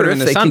much better if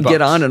they can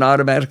get on and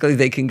automatically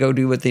they can go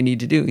do what they need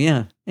to do.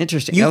 Yeah.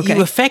 Interesting. You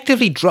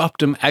effectively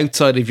dropped them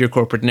outside of your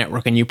corporate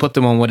network and you put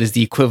them on what is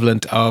the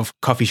equivalent of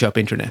coffee shop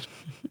internet.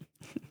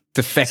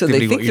 So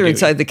they think they're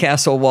inside the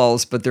castle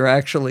walls, but they're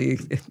actually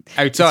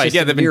outside.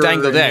 Yeah, they've been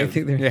dangled out.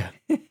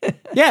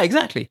 Yeah,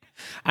 exactly.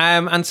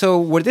 And so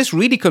where this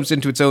really comes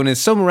into its own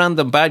is some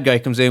random bad guy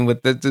comes in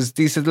with there's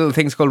these little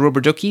things called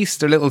rubber duckies.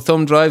 They're little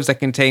thumb drives that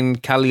contain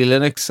Kali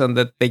Linux and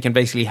that they can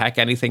basically hack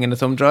anything in a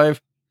thumb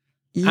drive.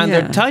 Yeah. And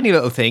they're tiny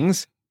little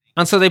things.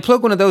 And so they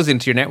plug one of those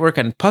into your network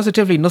and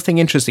positively nothing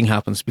interesting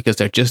happens because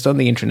they're just on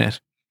the internet.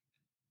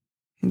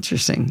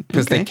 Interesting.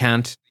 Because they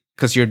can't,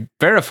 because you're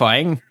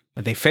verifying.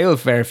 They fail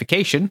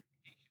verification.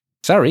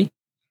 Sorry,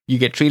 you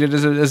get treated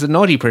as a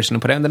naughty person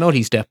and put out in the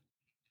naughty step.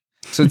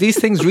 So these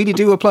things really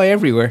do apply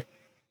everywhere.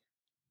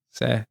 It's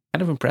kind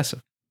of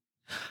impressive.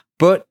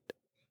 But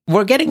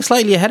we're getting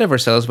slightly ahead of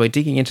ourselves by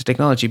digging into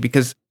technology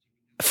because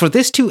for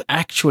this to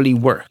actually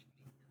work,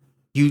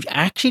 you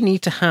actually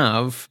need to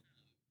have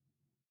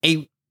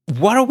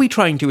what are we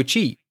trying to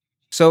achieve?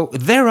 So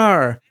there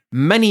are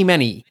many,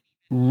 many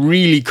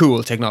really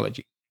cool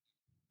technology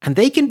and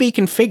they can be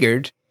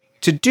configured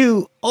to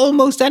do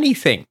almost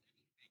anything.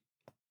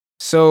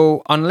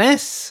 So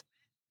unless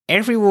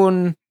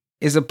everyone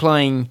is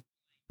applying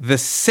the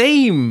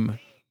same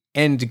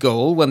end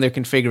goal when they're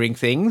configuring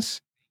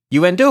things,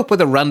 you end up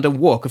with a random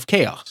walk of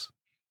chaos,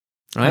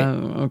 right?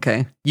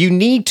 Okay. You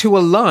need to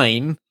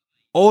align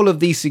all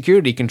of these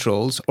security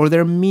controls or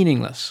they're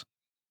meaningless.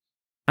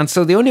 And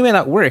so the only way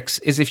that works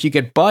is if you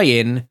get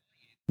buy-in,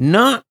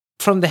 not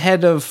from the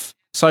head of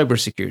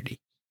cybersecurity,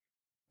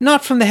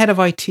 not from the head of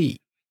IT.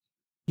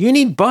 You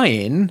need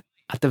buy-in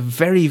at the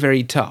very,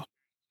 very top.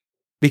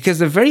 Because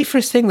the very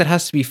first thing that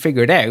has to be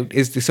figured out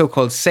is the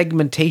so-called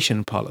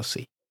segmentation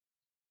policy.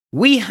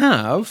 We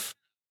have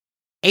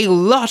a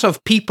lot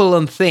of people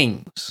and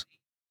things.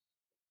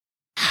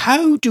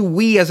 How do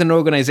we as an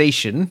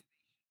organization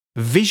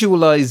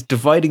visualize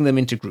dividing them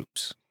into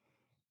groups?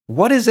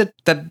 What is it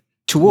that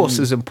to us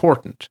is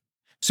important?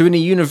 So in a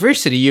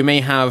university, you may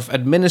have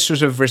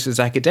administrative versus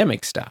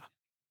academic staff.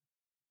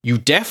 You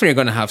definitely are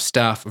going to have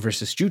staff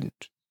versus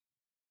student.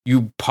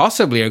 You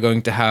possibly are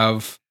going to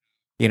have,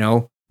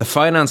 the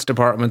finance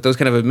department, those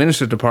kind of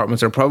administrative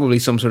departments are probably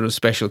some sort of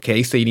special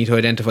case that you need to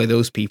identify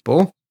those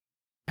people.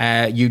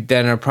 You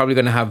then are probably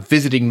going to have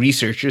visiting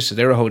researchers, so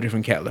they're a whole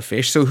different kettle of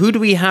fish. So who do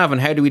we have and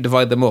how do we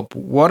divide them up?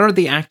 What are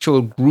the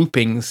actual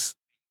groupings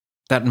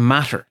that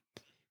matter?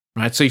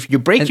 Right. So if you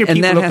break your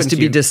people up, and that has to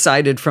be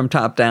decided from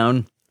top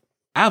down.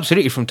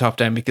 Absolutely from top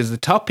down, because the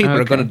top people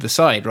are going to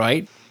decide,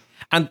 right?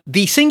 And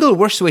the single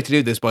worst way to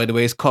do this, by the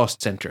way, is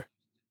cost center.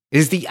 It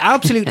is the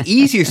absolute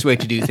easiest way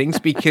to do things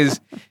because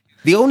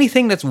the only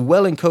thing that's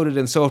well encoded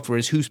in software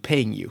is who's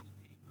paying you.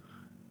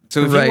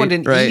 So if you want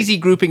an easy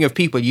grouping of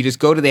people, you just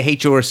go to the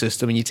HR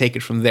system and you take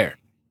it from there.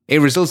 It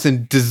results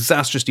in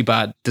disastrously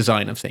bad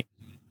design of things.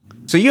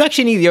 So you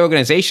actually need the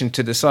organization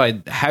to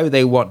decide how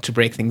they want to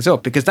break things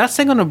up, because that's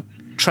then going to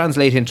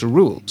translate into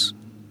rules.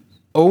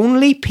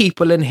 Only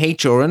people in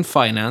HR and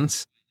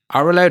finance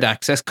are allowed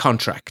access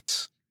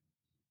contracts.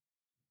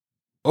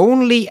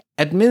 Only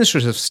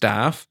administrative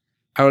staff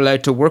are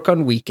allowed to work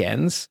on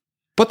weekends,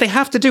 but they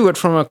have to do it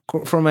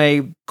from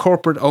a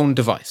corporate-owned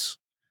device.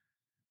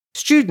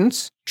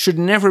 Students should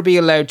never be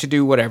allowed to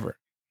do whatever,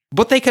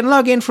 but they can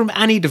log in from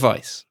any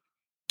device.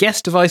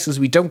 Guest devices,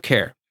 we don't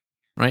care,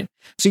 right?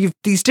 So you've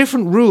these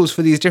different rules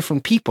for these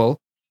different people.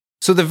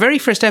 So the very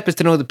first step is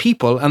to know the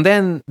people, and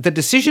then the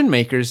decision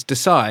makers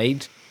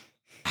decide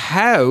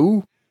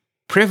how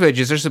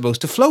privileges are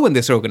supposed to flow in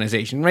this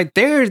organization, right?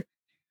 They're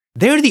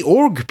the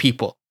org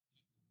people.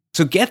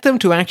 So get them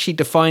to actually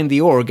define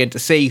the org and to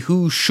say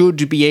who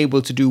should be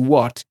able to do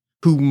what,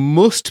 who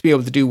must be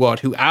able to do what,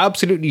 who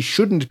absolutely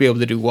shouldn't be able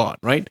to do what,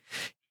 right?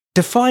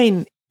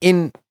 Define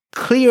in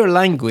clear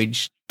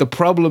language the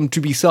problem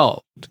to be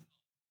solved.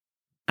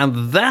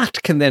 And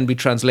that can then be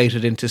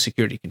translated into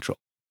security control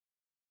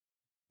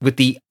with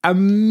the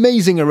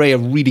amazing array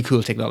of really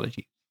cool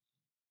technology.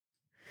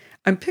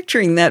 I'm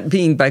picturing that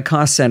being by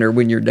cost center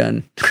when you're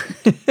done.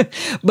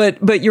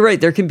 But you're right.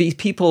 There can be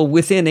people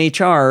within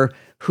HR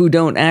who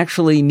don't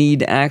actually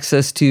need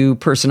access to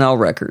personnel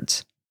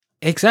records.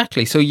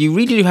 Exactly. So you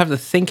really do have to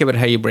think about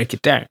how you break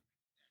it down.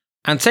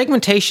 And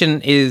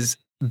segmentation is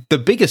the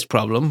biggest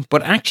problem,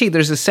 but actually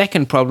there's a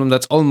second problem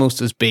that's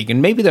almost as big,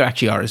 and maybe they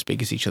actually are as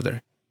big as each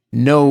other.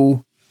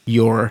 Know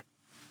your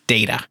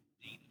data.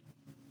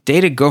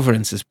 Data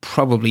governance is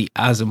probably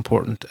as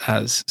important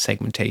as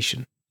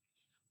segmentation.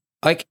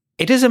 Like,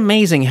 it is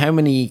amazing how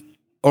many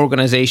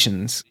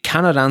organizations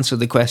cannot answer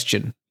the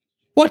question,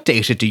 what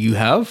data do you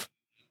have?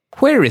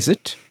 Where is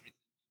it?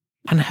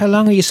 And how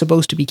long are you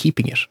supposed to be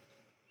keeping it?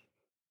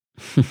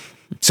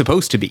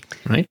 Supposed to be,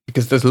 right?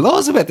 Because there's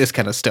laws about this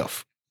kind of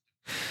stuff.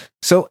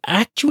 So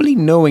actually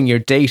knowing your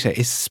data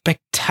is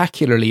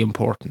spectacularly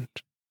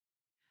important.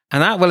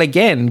 And that will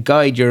again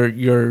guide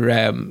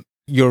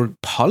your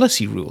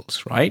policy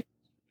rules, right?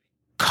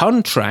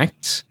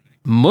 Contracts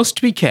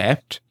must be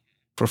kept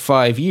for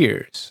 5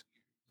 years.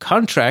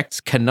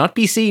 Contracts cannot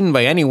be seen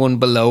by anyone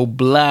below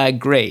blah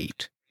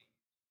grade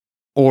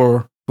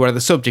or who are the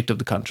subject of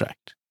the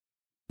contract.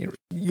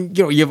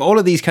 You have all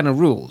of these kind of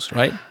rules,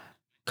 right?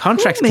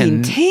 Contracts Who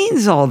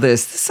maintains all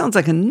this? This sounds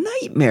like a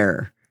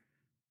nightmare.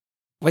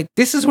 Like,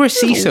 this is where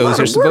CISOs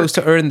are supposed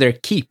to earn their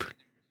keep,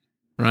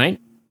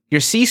 right?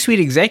 Your C-suite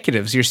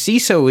executives, your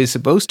CISO is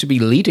supposed to be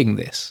leading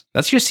this.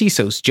 That's your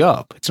CISO's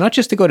job. It's not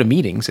just to go to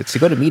meetings. It's to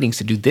go to meetings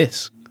to do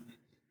this.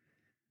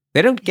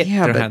 They don't get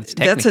their hands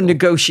technical. That's a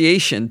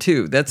negotiation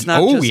too. That's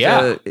not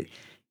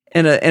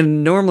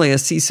and normally a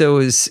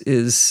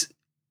CISO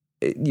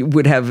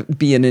would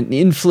be in an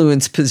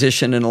influence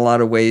position in a lot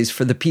of ways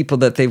for the people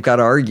that they've got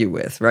to argue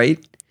with,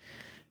 right?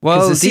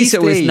 Well, the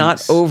CISO is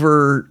not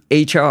over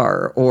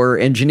HR or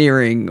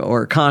engineering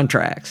or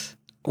contracts.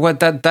 Well,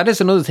 that is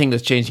another thing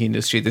that's changing the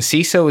industry. The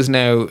CISO is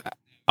now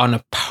on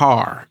a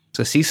par.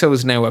 So CISO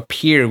is now a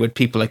peer with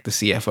people like the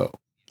CFO.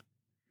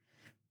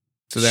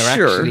 So they're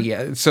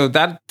actually, so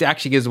that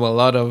actually gives them a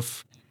lot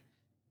of,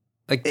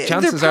 like,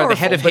 chances are the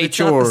head of HR. It's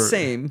not the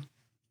same.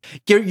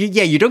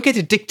 You don't get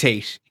to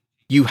dictate.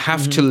 You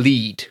have to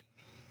lead,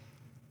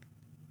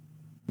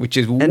 which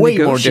is way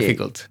more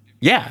difficult.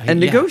 Yeah. And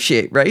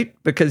negotiate, right?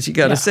 Because you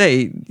got to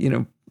say,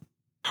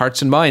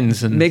 hearts and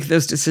minds and make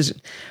those decisions.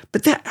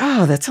 But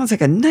that sounds like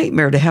a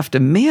nightmare to have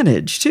to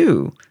manage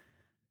too.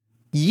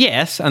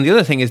 Yes. And the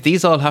other thing is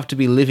these all have to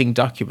be living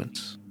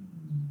documents.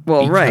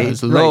 Well,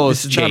 because right. Laws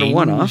This is change. not a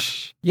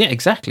one-off. Yeah,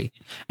 exactly.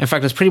 In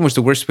fact, that's pretty much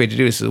the worst way to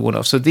do this, is a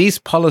one-off. So these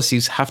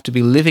policies have to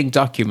be living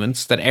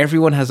documents that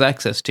everyone has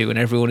access to and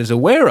everyone is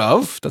aware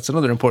of. That's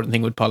another important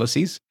thing with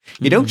policies.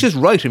 You don't just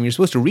write them, you're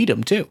supposed to read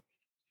them too.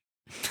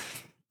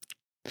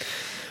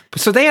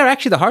 So they are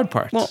actually the hard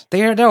parts. Well,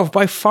 they are now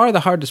by far the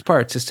hardest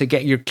parts, is to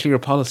get your clear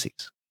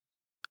policies.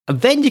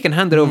 And then you can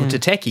hand it over to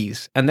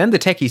techies, and then the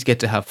techies get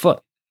to have fun.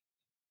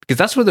 Because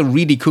that's where the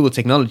really cool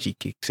technology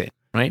kicks in,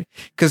 right?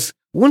 Because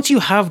once you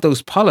have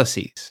those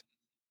policies,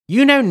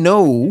 you now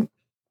know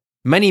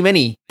many,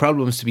 many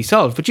problems to be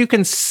solved, but you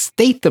can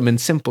state them in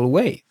simple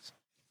ways.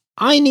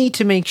 I need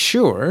to make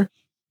sure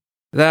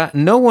that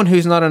no one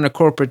who's not on a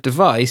corporate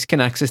device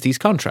can access these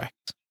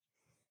contracts.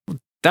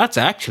 That's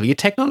actually a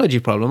technology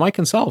problem. I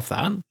can solve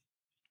that.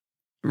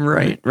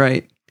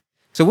 Right.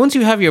 So once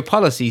you have your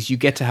policies, you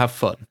get to have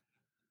fun.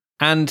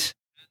 And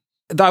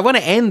I want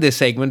to end this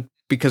segment,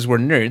 because we're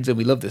nerds and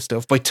we love this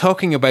stuff, by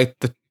talking about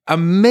the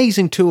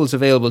amazing tools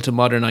available to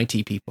modern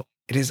IT people.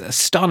 It is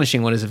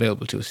astonishing what is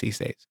available to us these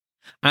days.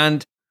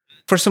 And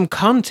for some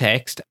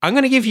context, I'm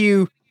going to give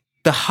you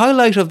the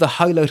highlight of the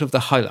highlight of the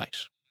highlight.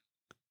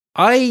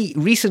 I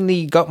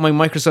recently got my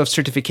Microsoft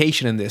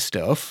certification in this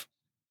stuff,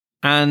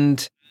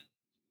 and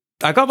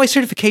I got my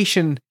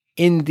certification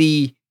in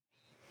the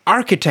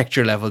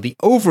architecture level, the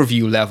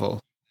overview level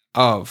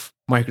of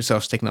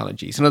Microsoft's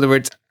technologies. In other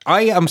words,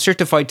 I am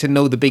certified to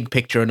know the big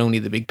picture and only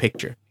the big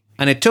picture.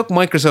 And it took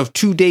Microsoft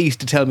 2 days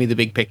to tell me the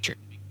big picture.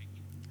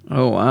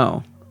 Oh,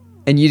 wow.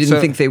 And you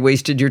didn't think they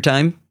wasted your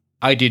time?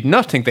 I did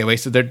not think they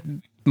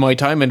wasted my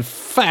time. In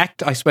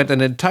fact, I spent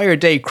an entire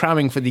day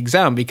cramming for the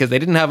exam because they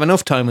didn't have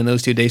enough time in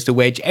those 2 days to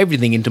wedge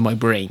everything into my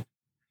brain.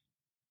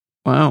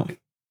 Wow.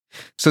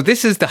 So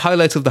this is the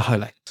highlights of the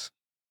highlights.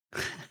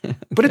 Okay.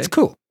 But it's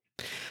cool.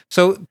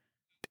 So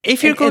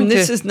if you're going to... And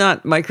this is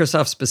not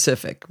Microsoft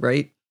specific,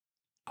 right?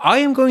 I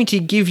am going to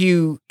give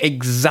you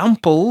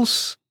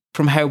examples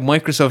from how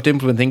Microsoft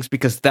implement things,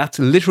 because that's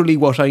literally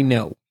what I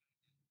know.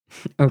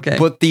 Okay.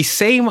 But the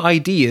same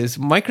ideas,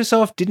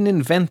 Microsoft didn't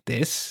invent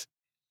this.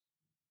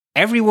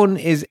 Everyone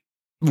is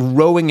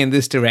rowing in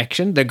this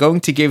direction. They're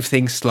going to give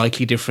things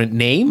slightly different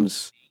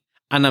names.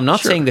 And I'm not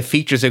saying the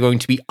features are going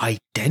to be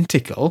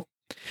identical,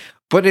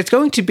 but it's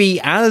going to be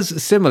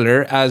as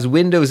similar as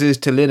Windows is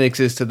to Linux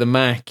is to the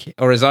Mac,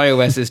 or as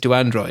iOS is to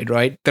Android,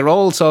 right? They're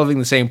all solving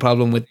the same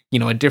problem with,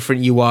 a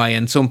different UI,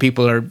 and some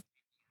people are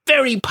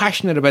very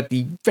passionate about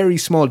the very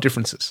small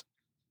differences.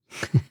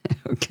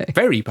 Okay.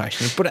 Very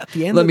passionate, but at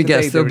the end Let of me the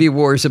guess, day, there'll be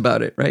wars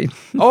about it, right?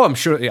 Oh, I'm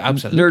sure,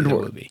 absolutely. Nerd there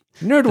war. will be.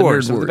 Nerd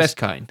wars of the best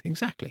kind,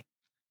 exactly.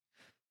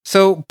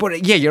 So,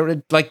 but yeah,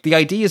 you're like, the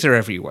ideas are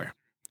everywhere.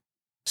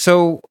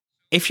 So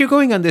if you're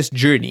going on this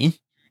journey,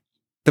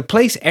 the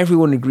place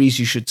everyone agrees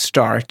you should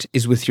start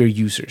is with your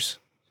users.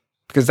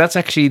 Because that's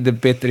actually the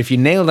bit that if you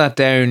nail that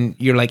down,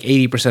 you're like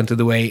 80% of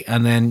the way,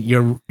 and then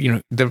your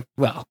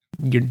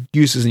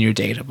users and your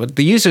data. But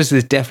the users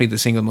is definitely the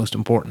single most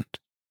important.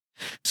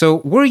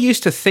 So we're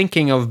used to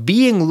thinking of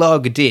being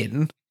logged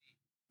in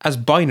as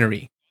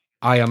binary.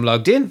 I am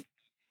logged in.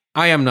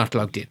 I am not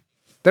logged in.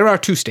 There are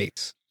two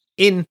states,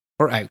 in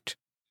or out,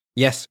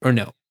 yes or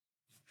no.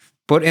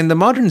 But in the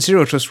modern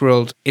zero trust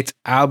world, it's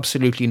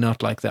absolutely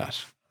not like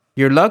that.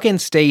 Your login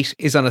state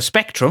is on a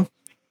spectrum,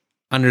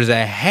 and there's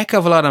a heck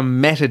of a lot of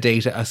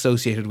metadata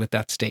associated with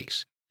that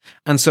state.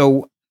 And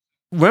so,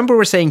 remember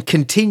we're saying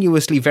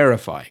continuously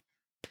verify.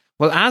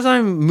 Well, as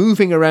I'm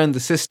moving around the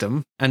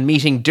system and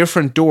meeting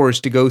different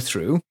doors to go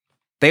through,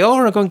 they all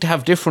are going to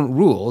have different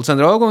rules, and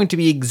they're all going to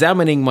be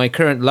examining my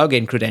current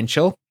login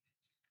credential,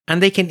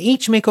 and they can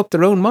each make up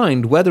their own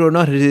mind whether or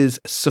not it is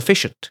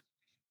sufficient.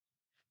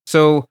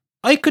 So,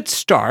 I could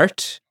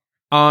start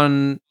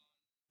on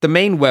the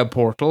main web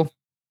portal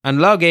and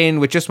log in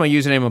with just my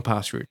username and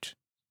password.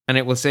 And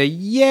it will say,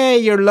 yeah,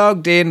 you're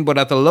logged in, but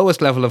at the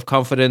lowest level of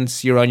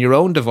confidence, you're on your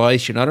own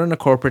device, you're not on a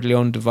corporately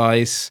owned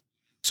device.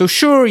 So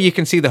sure, you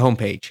can see the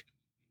homepage.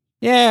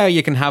 Yeah,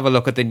 you can have a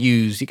look at the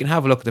news, you can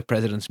have a look at the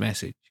president's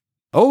message.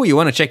 Oh, you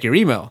want to check your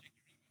email?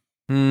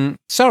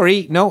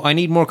 Sorry, no, I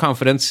need more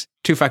confidence.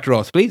 2-factor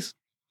auth, please.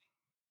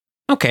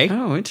 Okay.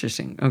 Oh,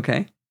 interesting.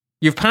 Okay.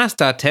 You've passed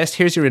that test,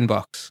 here's your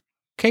inbox.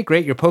 Okay,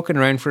 great, you're poking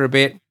around for a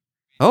bit.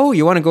 Oh,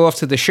 you want to go off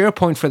to the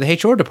SharePoint for the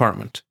HR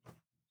department.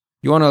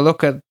 You want to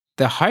look at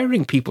the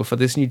hiring people for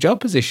this new job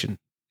position.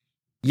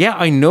 Yeah,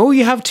 I know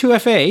you have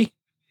 2FA,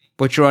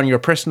 but you're on your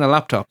personal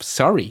laptop.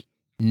 Sorry,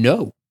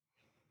 no.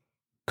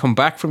 Come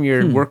back from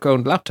your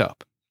work-owned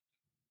laptop.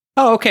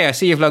 Oh, okay, I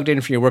see you've logged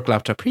in from your work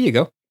laptop. Here you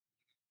go.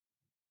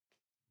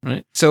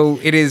 Right? So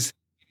it is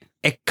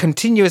a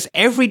continuous,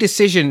 every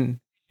decision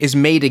is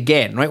made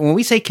again, right? When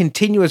we say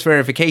continuous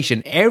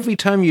verification, every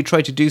time you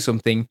try to do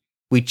something,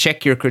 we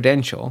check your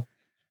credential,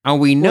 and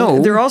we know...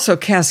 Well, they're also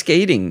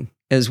cascading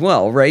as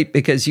well, right?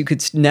 Because you could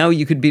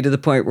be to the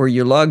point where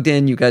you're logged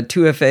in, you got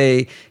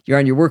 2FA, you're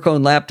on your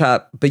work-owned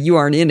laptop, but you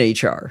aren't in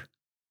HR.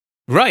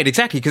 Right,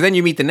 exactly. Because then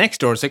you meet the next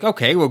door. It's like,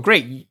 okay, well,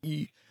 great.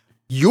 We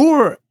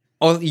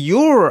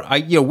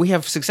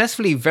have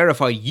successfully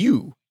verified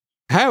you.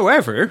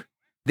 However,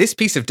 this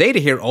piece of data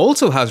here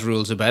also has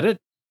rules about it,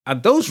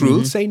 and those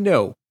rules say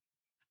no.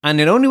 And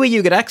the only way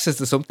you get access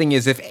to something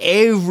is if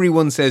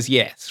everyone says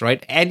yes,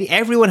 right? And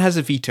everyone has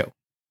a veto.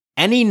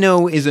 Any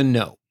no is a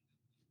no.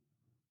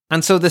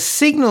 And so the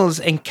signals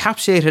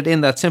encapsulated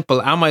in that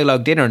simple, am I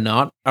logged in or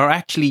not, are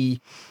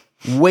actually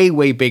way,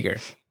 way bigger.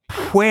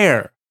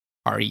 Where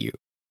are you?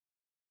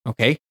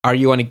 Okay. Are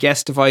you on a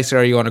guest device or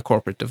are you on a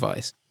corporate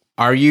device?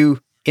 Are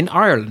you in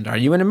Ireland? Are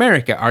you in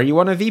America? Are you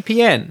on a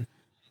VPN?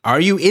 Are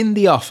you in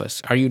the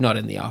office? Are you not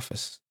in the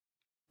office?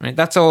 Right.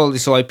 That's all.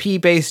 So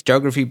IP-based,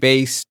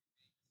 geography-based.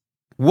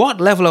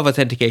 What level of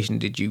authentication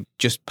did you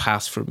just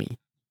pass for me?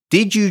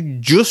 Did you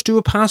just do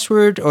a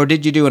password, or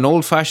did you do an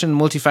old-fashioned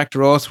multi-factor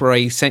auth where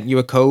I sent you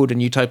a code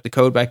and you typed the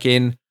code back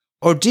in?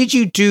 Or did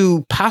you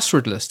do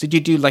passwordless? Did you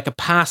do like a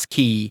pass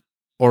key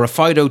or a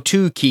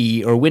FIDO2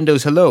 key or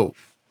Windows Hello?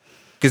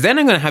 Because then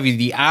I'm going to have you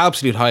the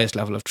absolute highest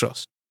level of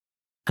trust.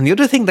 And the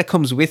other thing that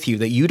comes with you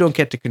that you don't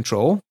get to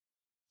control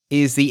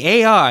is the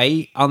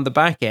AI on the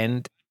back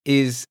end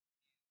is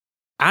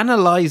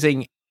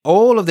analyzing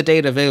all of the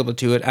data available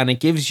to it, and it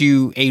gives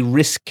you a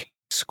risk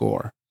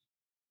score.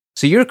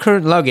 So your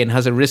current login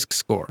has a risk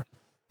score.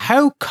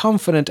 How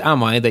confident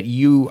am I that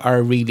you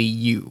are really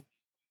you?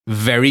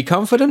 Very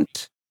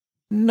confident?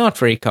 Not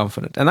very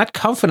confident. And that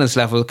confidence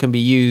level can be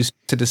used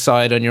to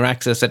decide on your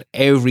access at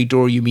every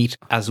door you meet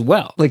as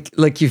well.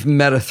 Like you've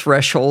met a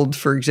threshold,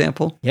 for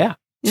example? Yeah.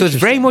 So it's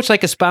very much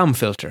like a spam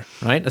filter,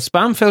 right? A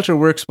spam filter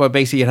works by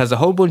basically it has a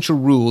whole bunch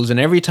of rules, and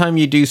every time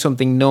you do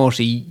something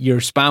naughty, your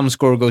spam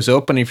score goes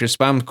up, and if your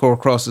spam score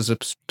crosses a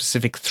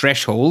specific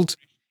threshold,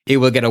 it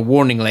will get a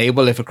warning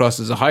label. If it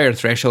crosses a higher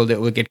threshold, it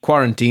will get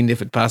quarantined.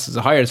 If it passes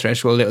a higher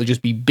threshold, it'll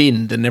just be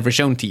binned and never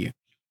shown to you,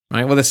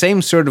 right? Well, the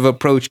same sort of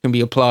approach can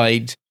be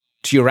applied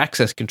to your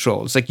access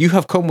controls. Like, you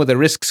have come with a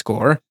risk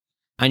score,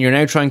 and you're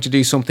now trying to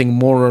do something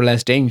more or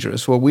less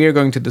dangerous. Well, we're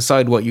going to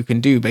decide what you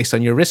can do based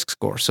on your risk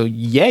score. So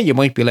yeah, you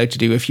might be allowed to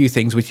do a few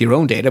things with your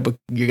own data, but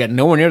you're getting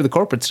nowhere near the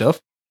corporate stuff,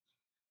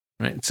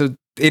 right? So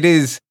it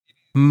is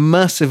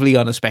massively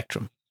on a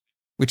spectrum,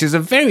 which is a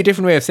very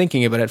different way of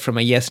thinking about it from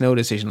a yes-no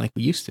decision like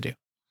we used to do.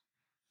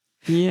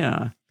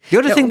 Yeah. The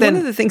other thing one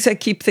of the things I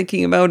keep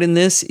thinking about in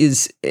this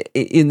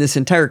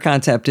entire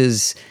concept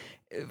is,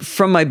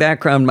 from my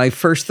background, my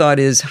first thought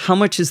is, how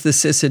much is the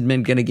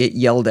sysadmin going to get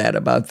yelled at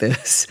about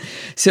this?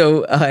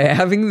 So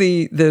having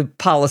the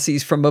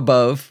policies from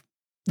above,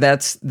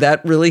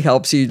 that really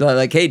helps you.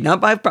 Like, hey,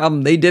 not my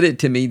problem. They did it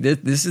to me.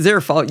 This is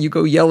their fault. You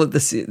go yell at the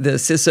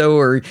CISO,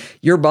 or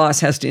your boss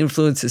has to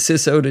influence the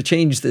CISO to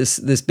change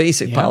this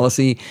basic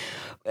policy.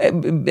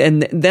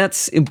 And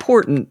that's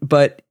important.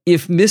 But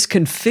if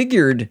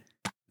misconfigured,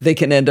 they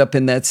can end up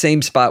in that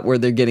same spot where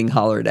they're getting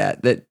hollered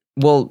at. That,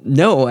 well,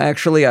 no,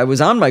 actually, I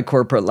was on my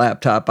corporate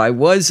laptop. I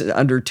was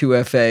under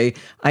 2FA.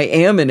 I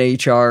am in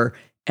HR,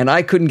 and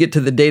I couldn't get to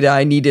the data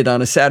I needed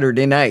on a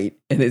Saturday night.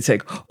 And it's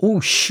like, oh,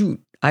 shoot,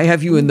 I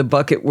have you in the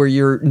bucket where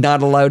you're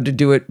not allowed to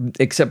do it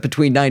except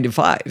between 9 to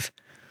 5.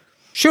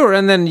 Sure,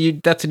 and then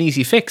that's an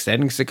easy fix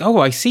then. It's like, oh,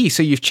 I see.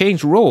 So you've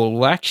changed role.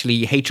 Well,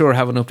 actually, HR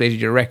haven't updated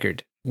your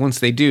record. Once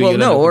they do, well,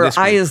 no, or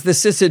I, as the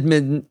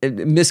sysadmin,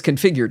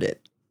 misconfigured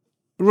it.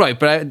 Right,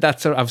 but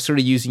I'm sort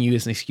of using you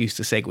as an excuse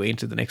to segue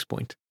into the next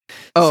point.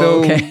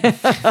 Oh, okay.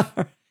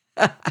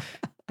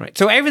 Right.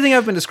 So everything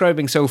I've been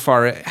describing so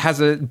far has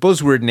a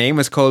buzzword name.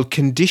 It's called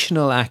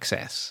conditional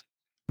access.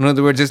 In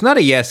other words, it's not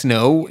a yes,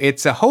 no.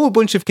 It's a whole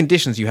bunch of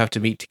conditions you have to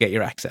meet to get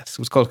your access.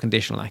 It's called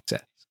conditional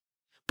access.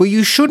 But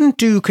you shouldn't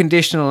do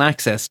conditional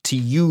access to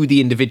you,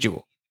 the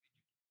individual.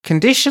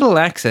 Conditional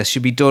access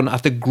should be done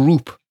at the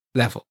group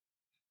level.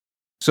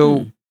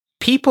 So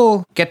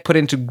people get put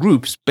into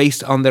groups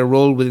based on their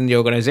role within the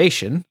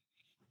organization.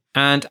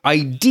 And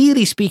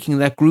ideally speaking,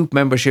 that group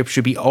membership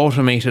should be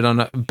automated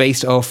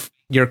based off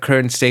your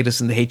current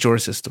status in the HR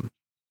system.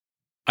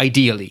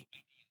 Ideally.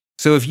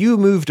 So if you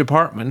move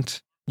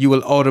department, you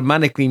will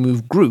automatically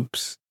move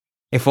groups.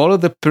 If all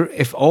of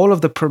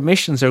the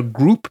permissions are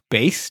group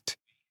based,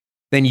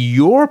 then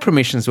your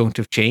permissions won't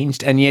have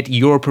changed, and yet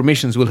your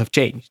permissions will have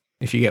changed,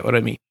 if you get what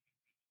I mean.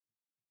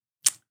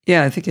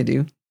 Yeah, I think I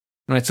do.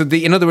 Right. So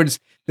in other words,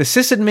 the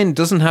sysadmin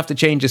doesn't have to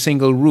change a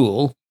single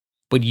rule,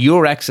 but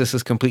your access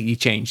has completely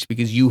changed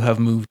because you have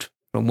moved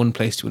from one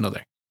place to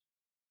another.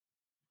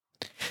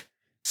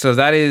 So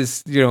that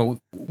is,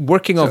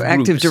 working off groups.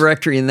 Active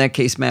Directory in that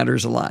case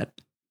matters a lot.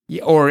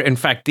 Or in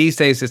fact, these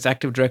days it's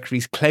Active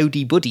Directory's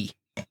Cloudy Buddy.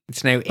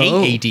 It's now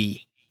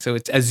AAD. So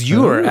it's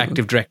Azure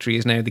Active Directory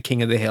is now the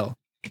king of the hill.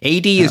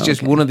 AD is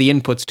just one of the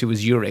inputs to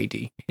Azure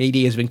AD. AD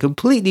has been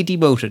completely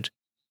demoted.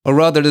 Or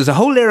rather, there's a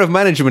whole layer of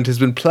management has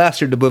been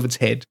plastered above its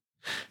head.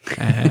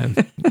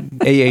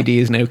 AAD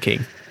is now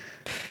king.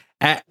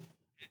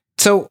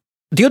 So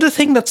the other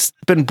thing that's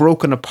been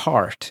broken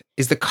apart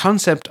is the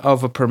concept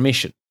of a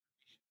permission,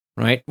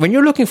 right? When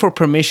you're looking for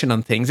permission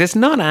on things, it's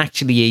not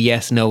actually a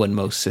yes-no in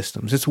most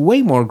systems. It's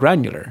way more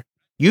granular.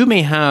 You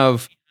may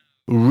have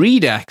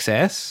read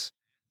access,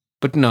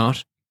 but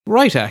not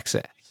write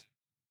access.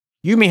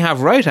 You may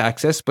have write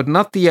access, but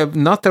not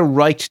the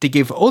right to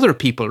give other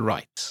people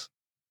rights.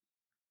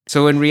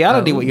 So in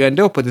reality, what you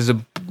end up with is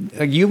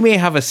you may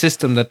have a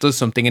system that does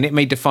something and it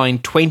may define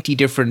 20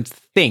 different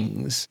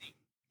things,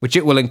 which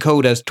it will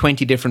encode as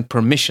 20 different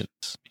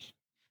permissions.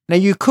 Now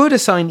you could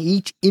assign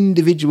each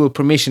individual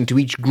permission to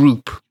each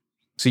group.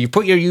 So you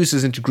put your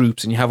users into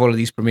groups and you have all of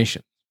these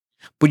permissions,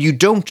 but you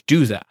don't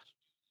do that.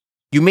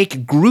 You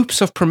make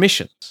groups of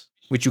permissions,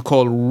 which you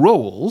call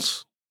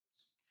roles,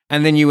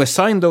 and then you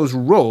assign those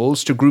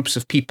roles to groups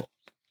of people.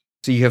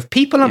 So you have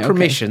people and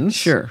permissions.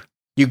 Sure.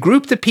 You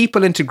group the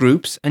people into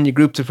groups and you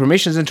group the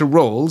permissions into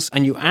roles,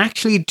 and you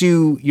actually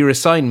do your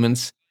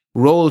assignments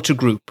role to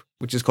group,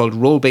 which is called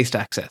role-based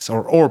access,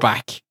 or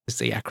RBAC is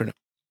the acronym.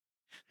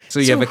 So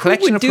you have a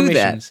collection of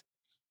permissions.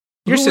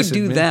 Who would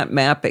do that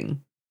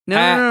mapping?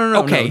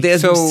 No. Okay, The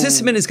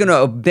sysadmin is going to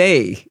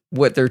obey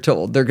what they're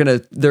told. They're going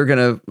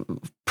to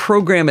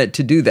program it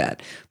to do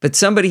that. But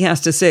somebody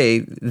has to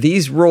say,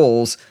 these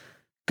roles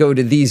go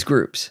to these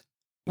groups.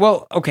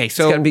 Well, okay,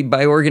 so it's got to be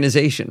by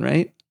organization,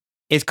 right?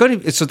 It's going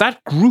to, so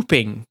that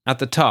grouping at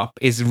the top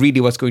is really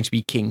what's going to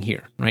be king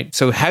here, right?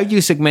 So how you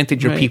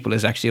segmented your people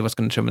is actually what's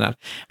going to determine that.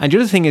 And the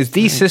other thing is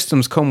these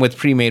systems come with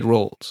pre-made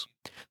roles.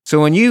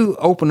 So when you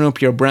open up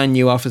your brand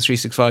new Office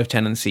 365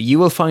 tenancy, you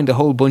will find a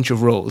whole bunch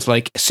of roles,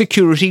 like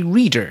security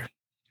reader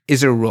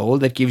is a role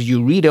that gives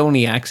you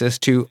read-only access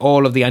to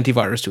all of the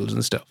antivirus tools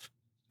and stuff.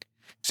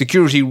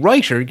 Security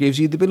writer gives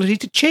you the ability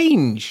to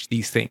change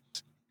these things.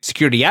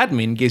 Security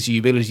admin gives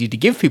you the ability to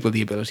give people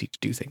the ability to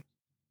do things.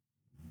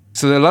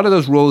 So a lot of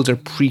those roles are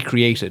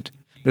pre-created.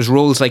 There's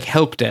roles like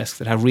help desk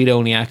that have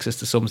read-only access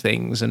to some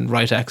things and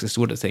write access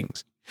to other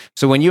things.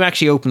 So when you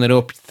actually open it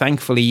up,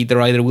 thankfully,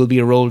 there either will be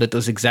a role that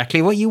does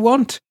exactly what you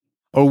want,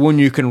 or one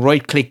you can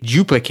right-click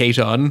duplicate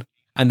on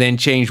and then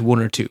change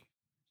one or two.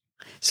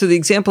 So the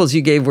examples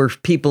you gave were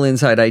people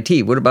inside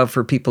IT. What about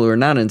for people who are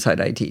not inside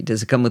IT?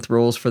 Does it come with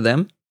roles for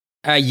them?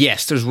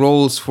 Yes, there's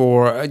roles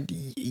for...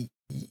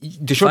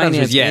 the short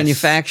answer is yes.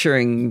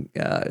 Manufacturing,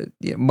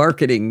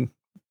 marketing.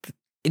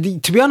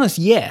 To be honest,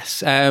 yes.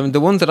 The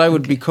ones that I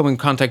would become in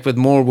contact with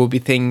more will be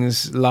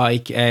things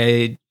like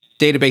a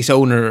database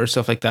owner or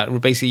stuff like that, where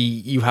basically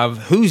you have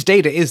whose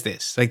data is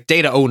this? Like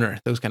data owner,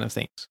 those kind of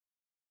things.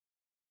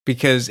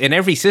 because in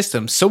every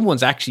system,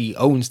 someone's actually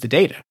owns the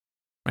data,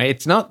 right?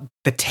 It's not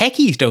the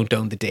techies don't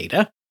own the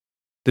data.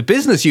 The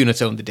business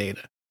units own the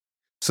data.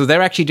 So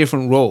they're actually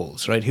different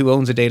roles, right? Who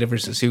owns the data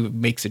versus who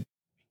makes it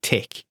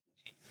tick.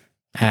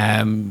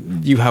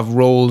 You have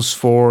roles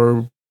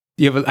for,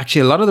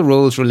 actually a lot of the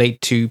roles relate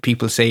to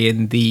people, say,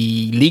 in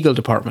the legal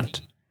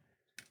department.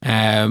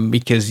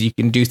 Because you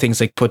can do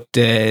things like put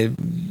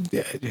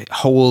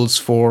holes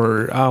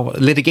for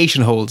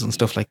litigation holds and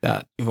stuff like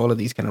that. You have all of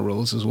these kind of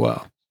roles as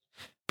well.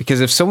 Because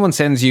if someone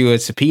sends you a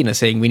subpoena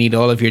saying we need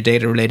all of your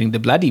data relating to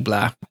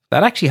blah-de-blah,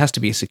 that actually has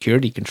to be a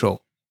security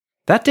control.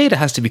 That data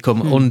has to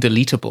become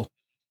undeletable.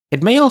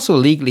 It may also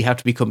legally have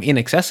to become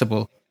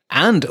inaccessible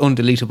and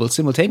undeletable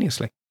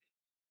simultaneously.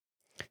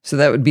 So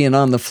that would be an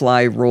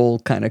on-the-fly role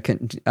kind of so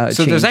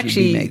change there's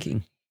actually, you'd be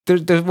making.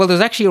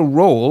 There's actually a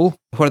role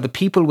where the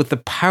people with the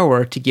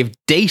power to give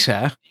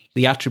data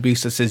the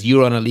attributes that says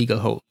you're on a legal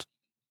hold.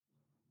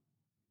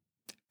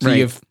 So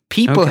you have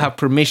people have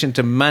permission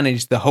to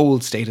manage the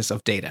hold status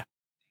of data.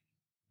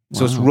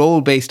 So it's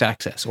role-based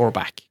access or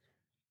back.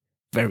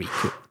 Very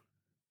cool.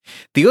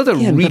 The other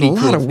really cool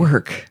a lot of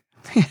work.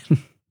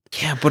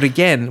 Yeah, but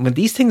again, when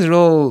these things are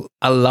all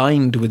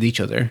aligned with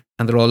each other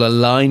and they're all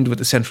aligned with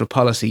the central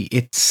policy,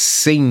 it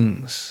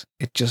sings.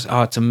 It just,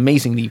 it's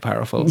amazingly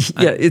powerful.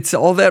 Yeah, it's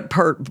all that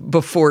part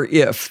before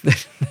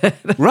if.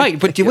 Right,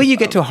 but the way you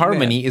get to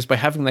harmony is by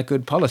having that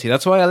good policy.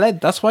 That's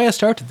why I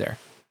started there.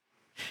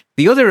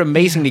 The other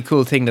amazingly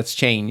cool thing that's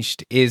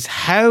changed is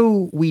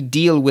how we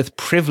deal with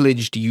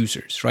privileged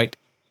users, right?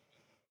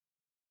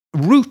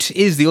 Root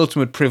is the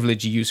ultimate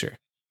privileged user.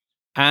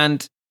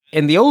 And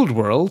in the old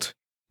world,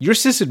 your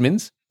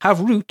sysadmins have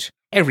root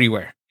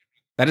everywhere.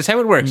 That is how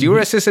it works. You're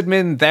a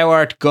sysadmin, thou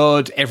art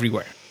God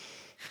everywhere.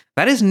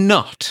 That is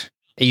not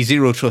a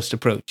zero trust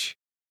approach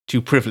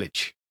to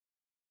privilege.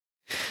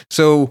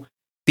 So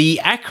the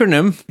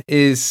acronym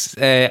is,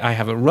 I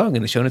have it wrong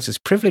in the show notes, it's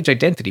Privilege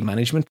Identity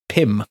Management,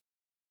 PIM.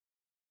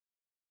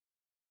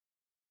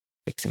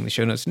 Fixing the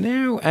show notes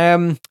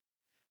now.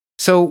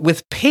 So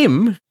with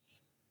PIM,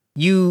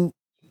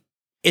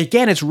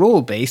 again, it's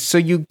role-based, so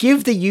you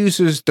give the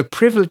users the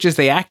privileges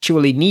they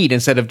actually need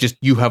instead of just,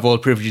 you have all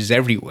privileges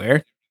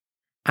everywhere.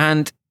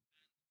 And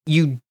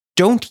you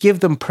don't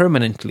give them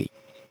permanently.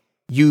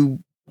 You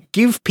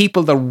give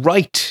people the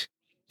right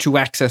to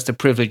access the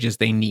privileges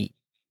they need.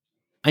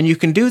 And you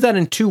can do that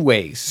in two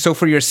ways. So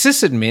for your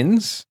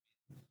sysadmins,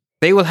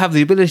 they will have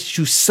the ability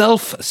to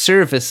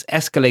self-service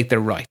escalate their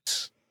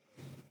rights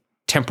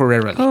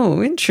temporarily.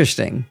 Oh,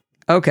 interesting.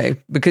 Okay,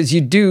 because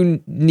you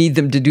do need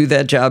them to do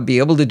that job, be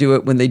able to do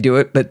it when they do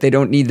it, but they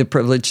don't need the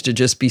privilege to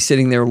just be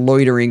sitting there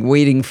loitering,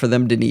 waiting for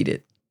them to need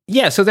it.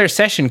 Yeah, so their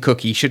session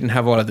cookie shouldn't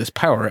have all of this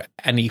power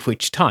any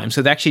which time.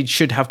 So they actually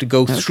should have to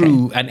go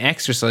through an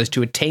exercise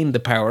to attain the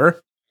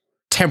power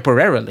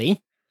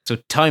temporarily, so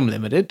time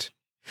limited.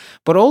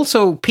 But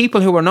also,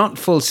 people who are not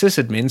full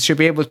sysadmins should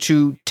be able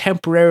to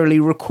temporarily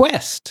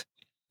request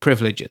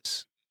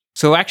privileges.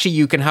 So actually,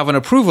 you can have an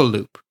approval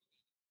loop.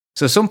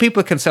 So some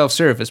people can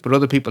self-service, but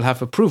other people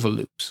have approval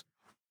loops.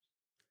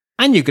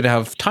 And you could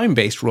have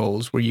time-based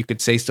roles where you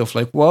could say stuff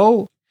like,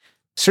 well,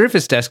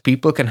 service desk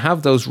people can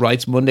have those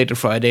rights Monday to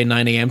Friday,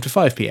 9 a.m. to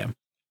 5 p.m.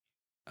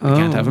 They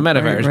can't have a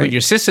metaverse. But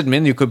your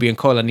sysadmin, who could be on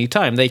call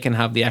anytime, they can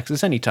have the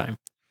access anytime.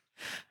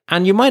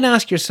 And you might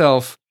ask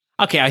yourself,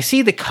 okay, I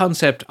see the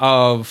concept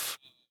of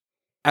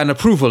an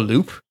approval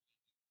loop.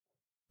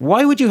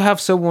 Why would you have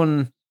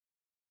someone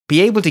be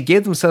able to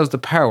give themselves the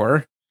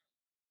power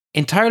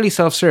entirely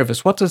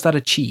self-service? What does that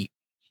achieve?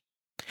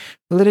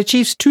 Well, it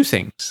achieves two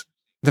things.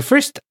 The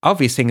first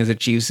obvious thing it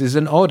achieves is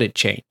an audit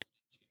chain.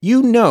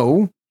 You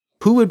know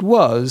who it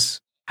was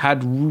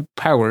had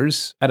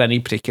powers at any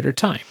particular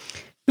time.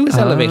 Who was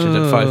elevated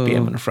at 5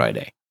 p.m. on a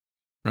Friday?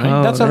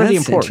 Right? That's already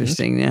important.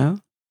 Interesting now.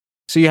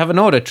 So you have an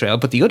audit trail,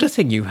 but the other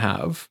thing you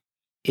have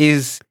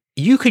is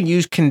you can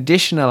use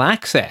conditional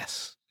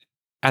access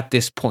at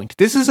this point.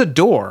 This is a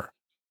door.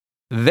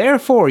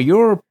 Therefore,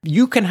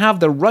 you can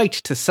have the right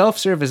to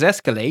self-service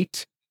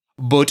escalate,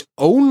 but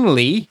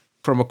only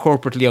from a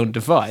corporately owned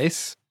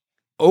device,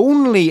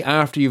 only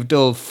after you've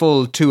done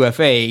full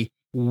 2FA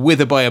with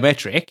a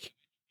biometric,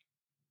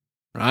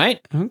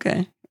 right?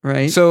 Okay,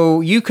 right.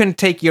 So you can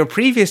take your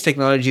previous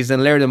technologies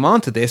and layer them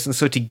onto this, and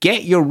so to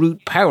get your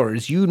root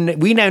powers,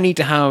 we now need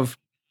to have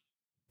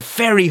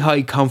very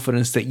high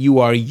confidence that you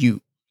are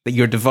you, that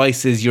your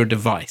device is your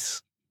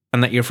device,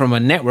 and that you're from a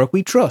network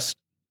we trust.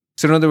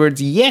 So in other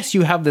words, yes,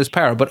 you have this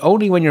power, but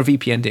only when you're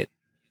VPN'd in.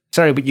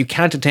 Sorry, but you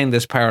can't attain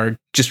this power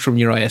just from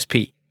your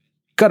ISP.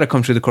 Got to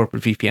come through the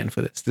corporate VPN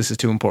for this. This is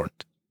too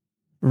important.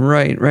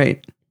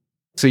 Right.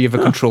 So you have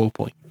a control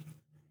point.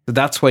 So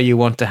that's why you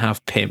want to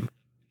have PIM.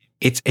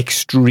 It's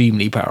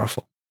extremely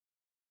powerful.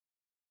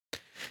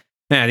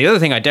 Now, the other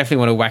thing I definitely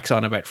want to wax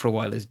on about for a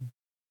while is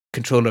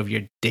control of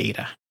your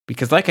data.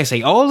 Because like I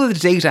say, all of the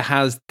data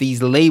has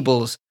these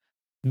labels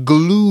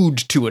glued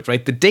to it,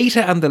 right? The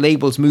data and the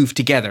labels move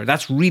together.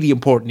 That's really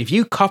important. If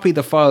you copy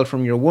the file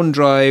from your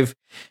OneDrive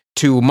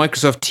to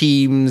Microsoft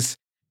Teams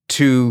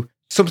to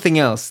something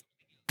else,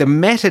 the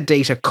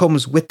metadata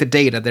comes with the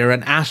data. They're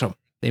an atom.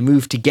 They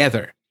move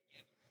together.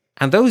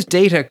 And those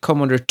data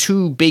come under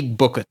two big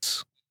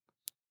buckets.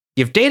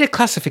 You have data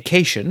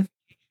classification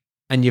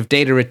and you have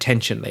data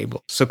retention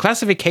labels. So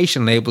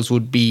classification labels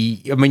would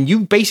be,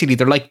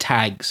 they're like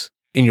tags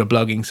in your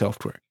blogging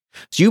software.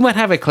 So you might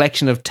have a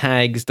collection of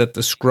tags that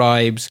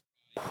describes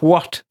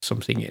what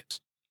something is.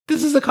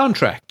 This is a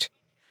contract.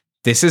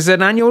 This is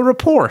an annual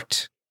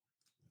report.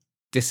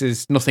 This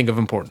is nothing of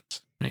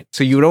importance. Right?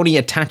 So you would only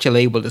attach a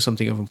label to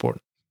something of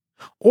importance.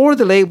 Or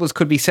the labels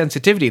could be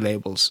sensitivity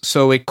labels.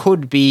 So it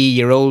could be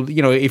your old,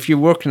 if you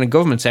work in a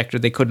government sector,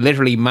 they could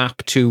literally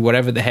map to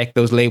whatever the heck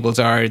those labels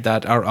are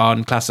that are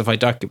on classified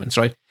documents,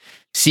 right?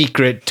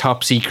 Secret,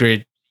 top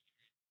secret,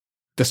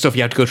 the stuff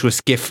you have to go through a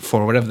SCIF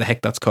for, whatever the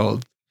heck that's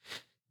called.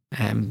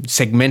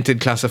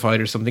 Segmented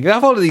classified or something. They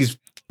have all of these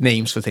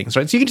names for things,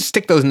 right? So you can just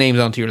stick those names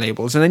onto your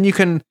labels and then you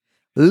can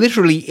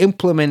literally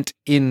implement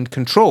in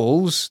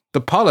controls the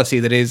policy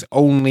that is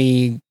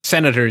only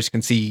senators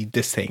can see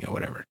this thing or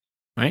whatever.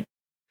 Right,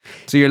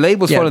 so your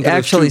labels fall into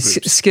actually, those two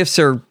groups. SCIFs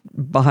are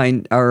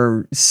behind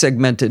our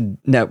segmented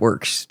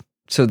networks,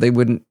 so they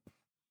wouldn't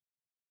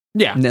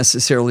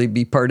necessarily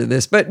be part of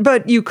this.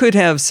 But you could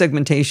have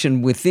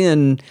segmentation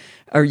within,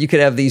 or you could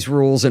have these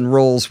rules and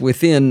roles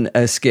within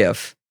a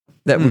SCIF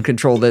that would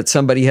control that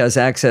somebody has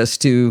access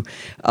to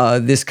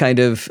this kind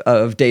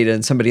of data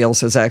and somebody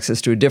else has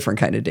access to a different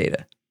kind of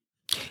data.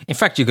 In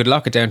fact, you could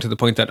lock it down to the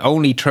point that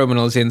only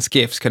terminals in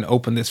SCIFs can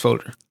open this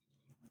folder.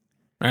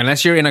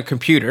 Unless you're in a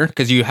computer,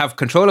 because you have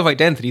control of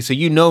identity, so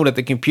you know that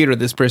the computer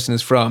this person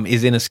is from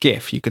is in a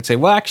SCIF. You could say,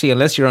 well, actually,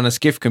 unless you're on a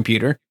SCIF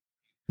computer,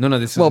 none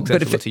of this is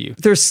accessible to you.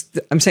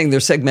 I'm saying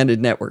they're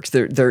segmented networks.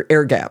 They're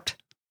air-gapped.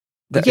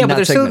 But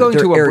they're still going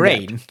to a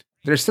brain.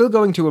 They're still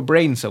going to a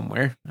brain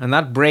somewhere, and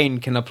that brain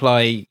can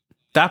apply.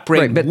 That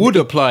brain would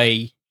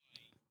apply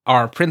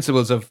our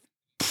principles of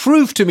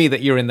prove to me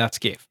that you're in that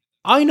SCIF.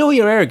 I know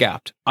you're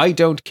air-gapped. I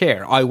don't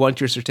care. I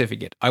want your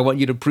certificate. I want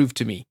you to prove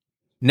to me.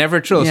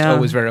 Never trust,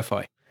 always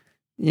verify.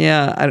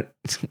 Yeah,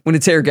 when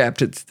it's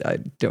air-gapped, I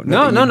don't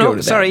know. No.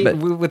 Sorry,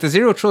 with the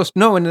zero trust,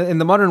 no. In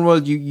the modern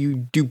world, you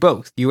do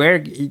both.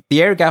 The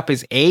air gap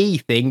is a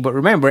thing, but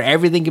remember,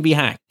 everything can be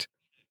hacked.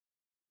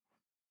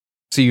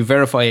 So you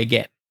verify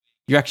again.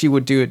 You actually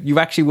would do it. You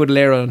actually would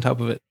layer on top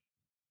of it.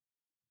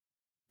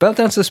 Belt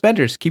down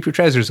suspenders. Keep your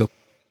trousers up.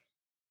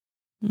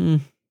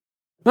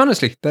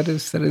 Honestly, that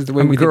is the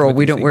way I'm a girl.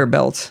 We don't wear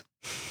belts.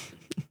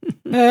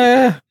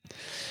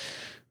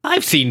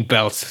 I've seen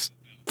belts.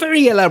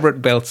 Very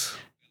elaborate belts.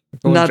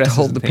 Not to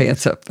hold the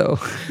pants up, though.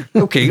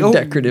 Okay.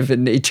 Decorative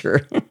in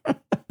nature.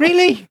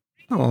 Really?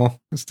 Oh,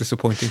 that's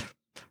disappointing.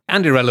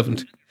 And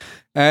irrelevant.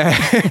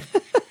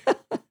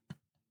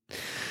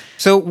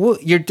 So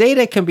your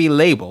data can be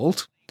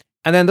labeled,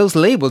 and then those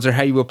labels are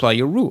how you apply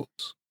your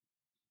rules.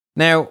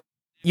 Now,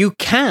 you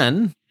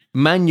can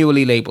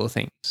manually label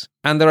things.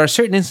 And there are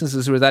certain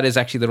instances where that is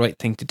actually the right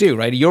thing to do,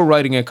 right? You're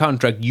writing a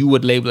contract, you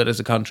would label it as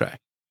a contract.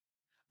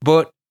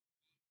 But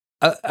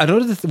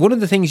one of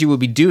the things you will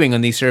be doing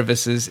on these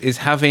services is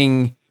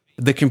having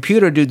the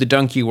computer do the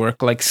donkey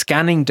work, like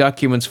scanning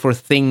documents for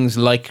things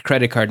like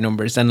credit card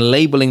numbers and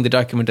labeling the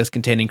document as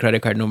containing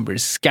credit card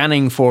numbers,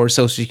 scanning for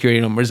social security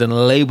numbers and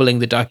labeling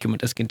the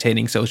document as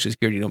containing social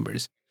security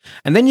numbers.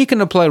 And then you can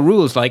apply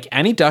rules like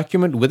any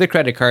document with a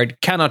credit card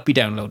cannot be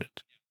downloaded,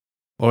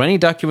 or any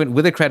document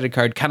with a credit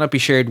card cannot be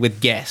shared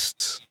with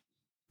guests,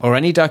 or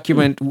any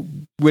document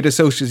with a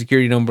social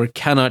security number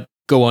cannot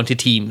go onto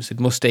Teams. It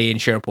must stay in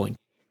SharePoint.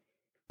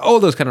 All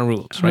those kind of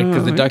rules, right?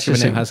 Because the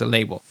document now has a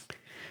label.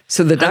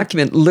 So the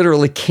document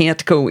literally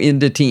can't go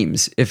into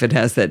Teams if it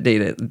has that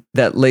data,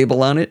 that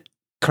label on it?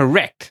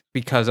 Correct.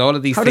 Because all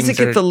of these things How does it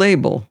get the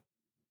label?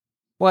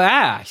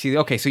 Well,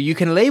 okay, so you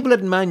can label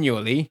it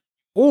manually,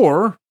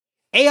 or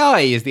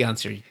AI is the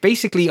answer.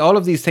 Basically, all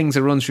of these things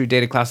are run through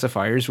data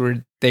classifiers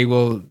where they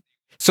will...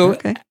 So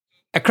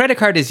a credit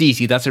card is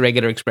easy. That's a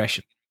regular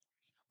expression.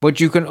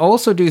 But you can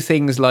also do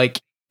things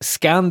like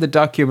scan the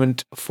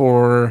document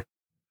for,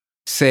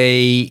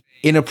 say,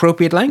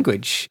 inappropriate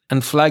language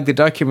and flag the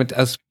document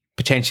as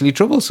potentially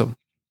troublesome,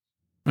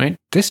 right?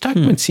 This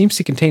document seems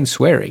to contain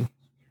swearing.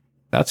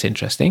 That's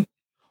interesting.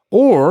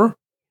 Or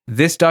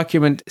this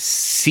document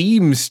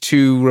seems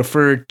to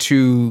refer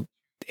to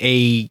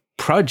a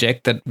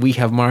project that we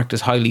have marked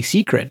as highly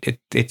secret.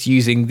 It's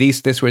using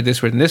this word,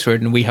 this word, and this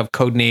word, and we have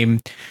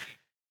codename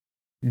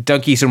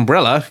Donkey's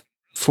Umbrella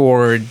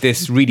for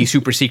this really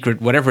super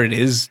secret, whatever it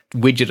is,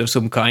 widget of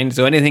some kind.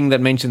 So anything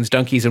that mentions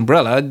Donkey's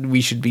Umbrella,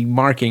 we should be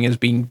marking as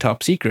being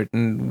top secret.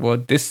 And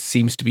this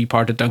seems to be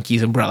part of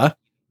Donkey's Umbrella.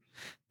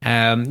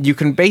 You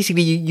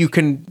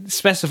can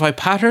specify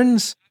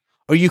patterns,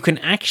 or you can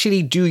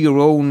actually do your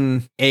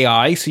own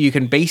AI. So you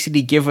can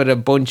basically give it a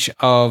bunch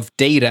of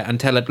data and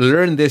tell it,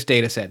 learn this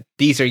data set.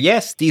 These are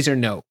yes, these are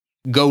no.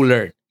 Go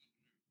learn.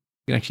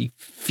 You can actually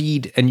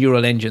feed a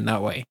neural engine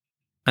that way.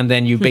 And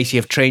then you basically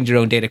have trained your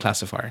own data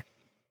classifier.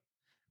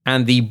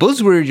 And the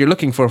buzzword you're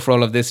looking for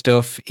all of this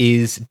stuff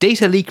is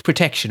data leak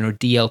protection, or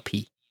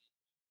DLP.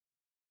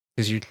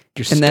 Because you're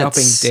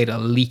stopping data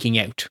leaking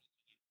out.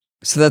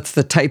 So that's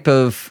the type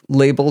of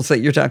labels that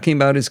you're talking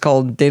about is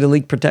called data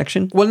leak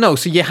protection? Well, no.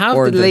 So you have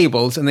the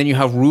labels, and then you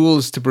have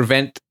rules to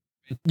prevent,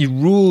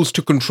 rules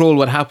to control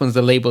what happens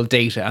to labeled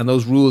data, and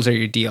those rules are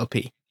your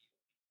DLP.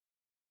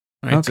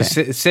 Right. Okay.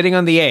 So sitting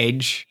on the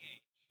edge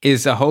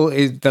is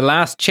the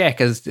last check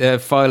as a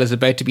file is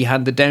about to be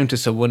handed down to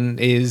someone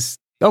is,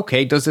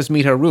 okay, does this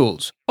meet our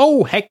rules?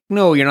 Oh, heck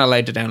no, you're not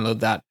allowed to download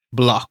that.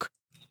 Block.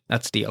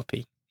 That's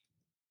DLP.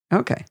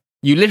 Okay.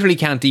 You literally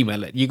can't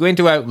email it. You go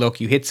into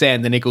Outlook, you hit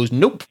send, and it goes,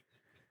 nope.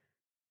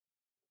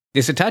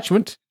 This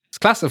attachment is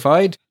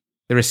classified.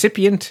 The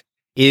recipient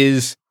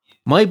is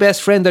my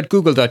best friend at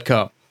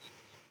google.com.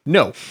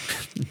 No.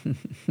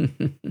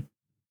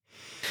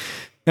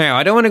 Now,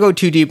 I don't want to go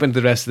too deep into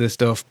the rest of this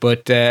stuff,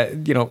 but,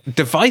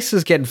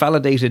 devices get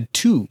validated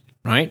too,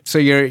 right? So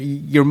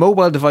your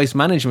mobile device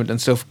management and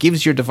stuff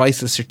gives your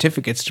devices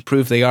certificates to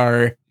prove they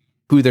are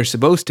who they're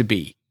supposed to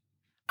be.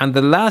 And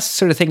the last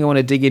sort of thing I want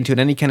to dig into in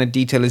any kind of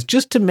detail is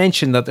just to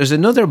mention that there's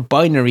another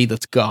binary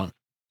that's gone.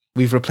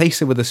 We've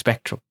replaced it with a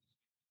spectrum.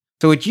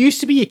 So it used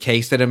to be a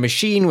case that a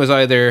machine was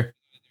either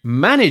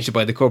managed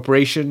by the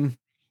corporation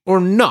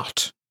or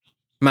not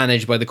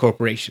managed by the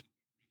corporation.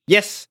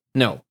 Yes,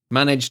 no.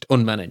 Managed,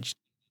 unmanaged.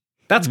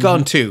 That's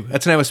gone too.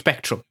 That's now a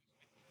spectrum.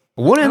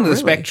 One end of the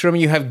spectrum,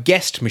 you have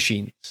guest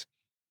machines.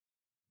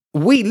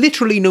 We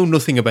literally know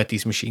nothing about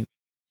these machines.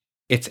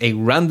 It's a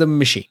random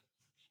machine.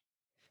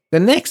 The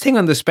next thing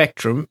on the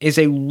spectrum is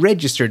a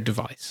registered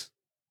device.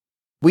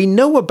 We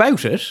know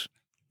about it,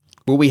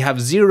 but we have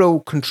zero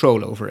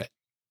control over it.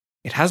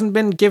 We haven't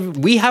been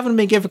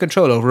given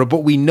control over it,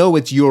 but we know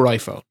it's your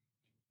iPhone.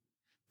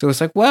 So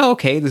it's like, well,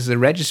 okay, this is a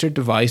registered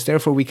device,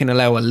 therefore we can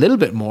allow a little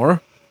bit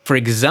more. For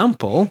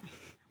example,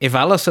 if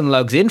Alison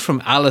logs in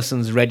from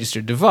Alison's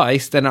registered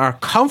device, then our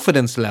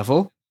confidence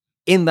level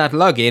in that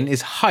login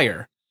is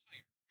higher.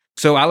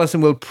 So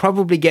Alison will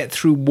probably get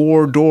through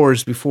more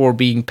doors before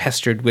being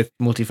pestered with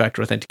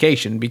multi-factor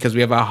authentication because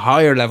we have a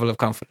higher level of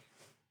confidence.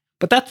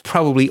 But that's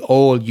probably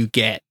all you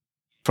get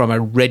from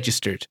a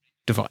registered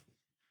device.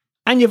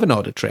 And you have an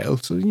audit trail,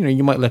 so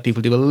you might let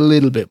people do a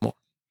little bit more.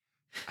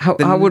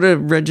 How would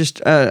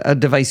a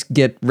device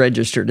get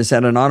registered? Is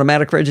that an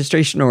automatic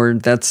registration, or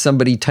that's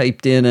somebody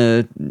typed in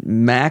a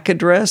MAC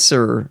address?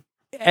 Or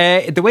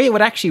the way it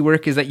would actually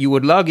work is that you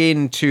would log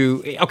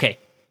into. Okay,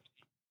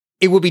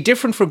 it will be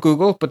different for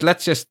Google, but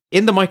let's just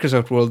in the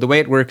Microsoft world, the way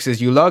it works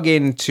is you log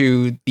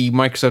into the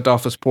Microsoft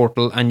Office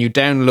portal and you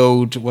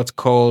download what's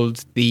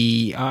called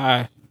the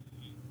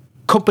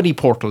Company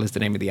Portal is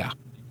the name of the app.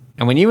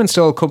 And when you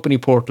install Company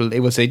Portal, it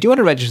will say, "Do you want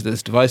to register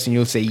this device?" And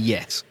you'll say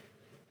yes.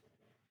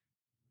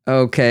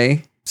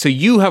 Okay. So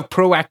you have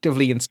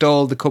proactively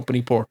installed the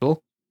Company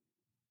Portal,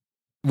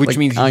 which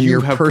means on you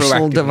your have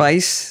personal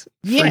device,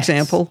 for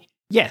example?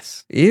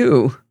 Yes.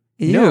 Ew.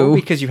 No,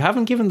 because you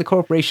haven't given the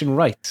corporation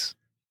rights.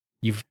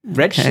 You've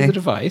registered the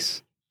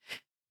device.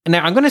 And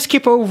now I'm going to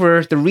skip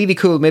over the really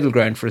cool middle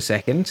ground for a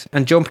second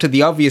and jump to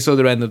the obvious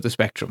other end of the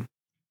spectrum.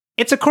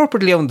 It's a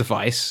corporately owned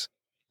device.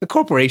 The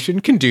corporation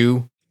can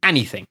do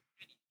anything.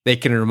 They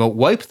can remote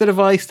wipe the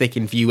device. They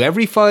can view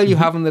every file you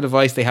have on the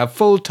device. They have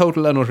full,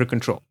 total, and utter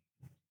control.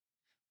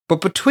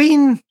 But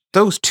between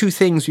those two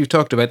things we've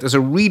talked about, there's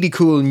a really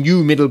cool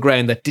new middle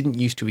ground that didn't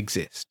used to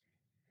exist.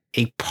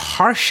 A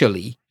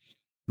partially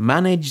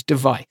managed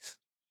device.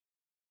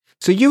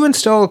 So you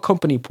install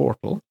Company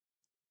Portal,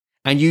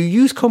 and you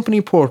use Company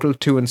Portal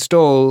to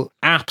install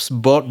apps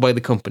bought by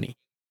the company.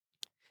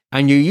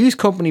 And you use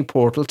Company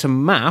Portal to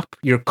map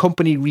your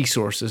company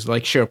resources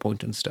like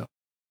SharePoint and stuff.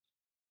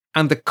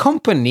 And the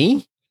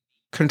company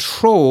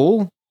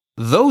control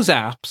those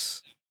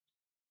apps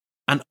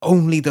and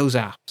only those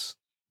apps.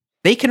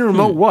 They can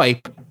remote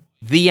wipe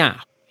the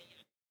app.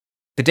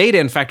 The data,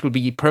 in fact, will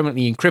be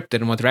permanently encrypted,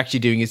 and what they're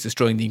actually doing is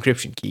destroying the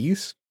encryption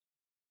keys.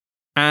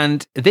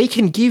 And they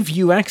can give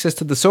you access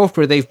to the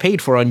software they've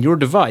paid for on your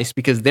device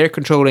because they're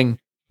controlling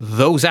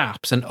those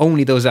apps and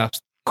only those apps.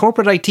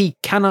 Corporate IT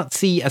cannot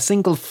see a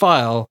single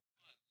file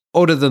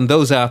other than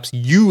those apps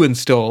you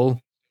install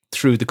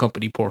through the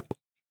Company Portal.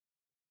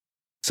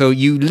 So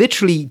you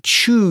literally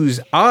choose,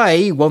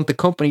 I want the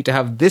company to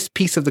have this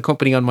piece of the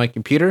company on my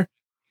computer,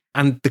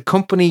 and the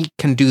company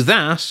can do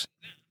that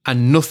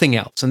and nothing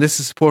else. And this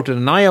is supported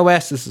on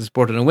iOS, this is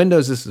supported on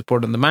Windows, this is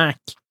supported on the Mac.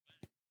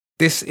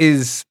 This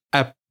is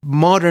a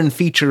modern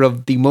feature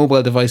of the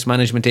mobile device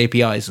management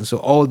APIs, and so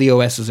all the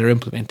OSs are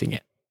implementing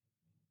it,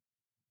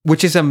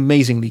 which is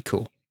amazingly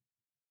cool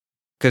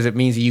because it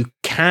means you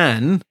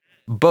can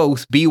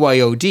both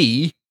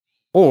BYOD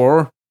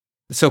or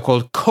the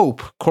so-called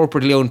COPE,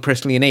 corporately owned,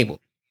 personally enabled.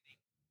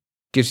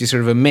 Gives you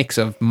sort of a mix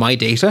of my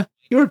data,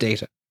 your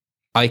data.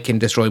 I can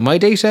destroy my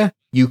data,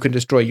 you can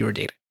destroy your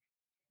data,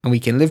 and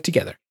we can live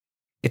together.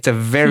 It's a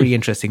very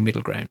interesting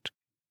middle ground,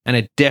 and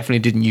it definitely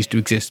didn't used to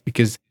exist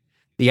because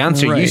the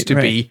answer used to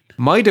be,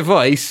 my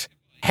device,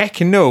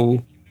 heck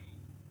no,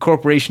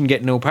 corporation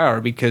get no power,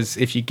 because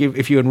if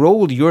you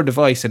enrolled your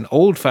device in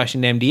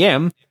old-fashioned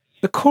MDM,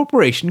 the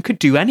corporation could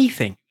do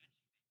anything.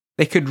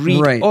 They could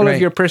read all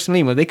of your personal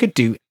email. They could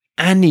do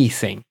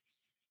anything.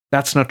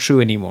 That's not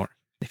true anymore.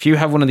 If you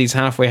have one of these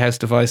halfway house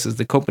devices,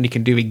 the company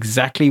can do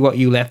exactly what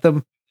you let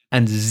them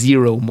and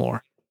zero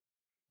more.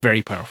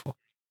 Very powerful.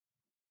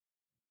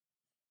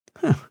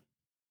 Huh.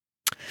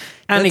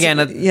 And again,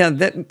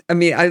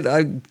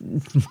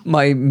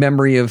 my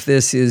memory of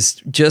this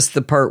is just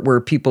the part where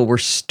people were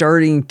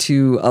starting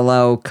to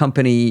allow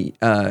company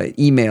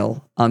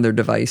email on their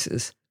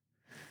devices.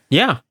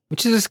 Yeah,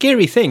 which is a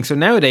scary thing. So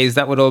nowadays,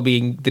 that would all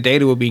be, the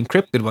data will be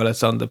encrypted while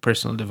it's on the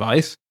personal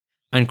device,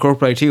 and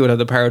corporate IT would have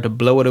the power to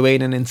blow it away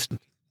in an instant.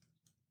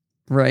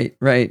 Right.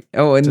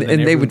 Oh, and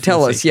they would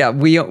tell us, yeah,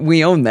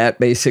 we own that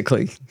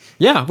basically.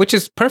 Yeah, which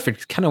is perfect.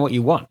 It's kind of what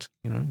you want.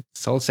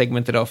 It's all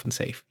segmented off and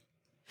safe.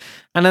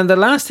 And then the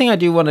last thing I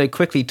do want to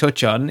quickly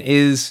touch on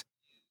is,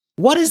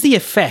 what is the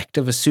effect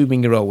of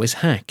assuming you're always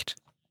hacked?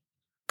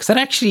 Because that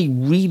actually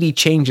really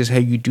changes how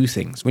you do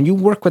things. When you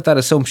work with that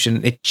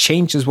assumption, it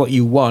changes what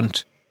you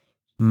want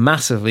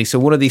massively. So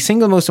one of the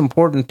single most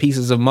important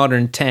pieces of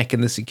modern tech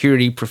in the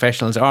security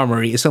professional's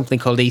armory is something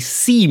called a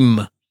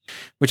SIEM,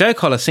 which I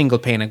call a single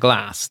pane of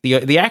glass. The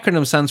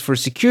acronym stands for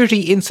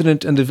Security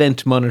Incident and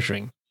Event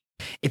Monitoring.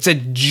 It's a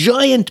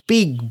giant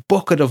big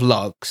bucket of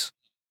logs.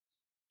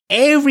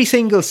 Every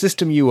single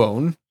system you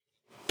own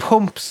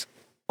pumps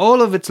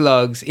all of its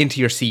logs into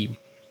your SIEM.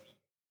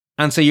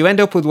 And so you end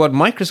up with what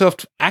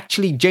Microsoft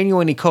actually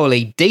genuinely call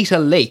a data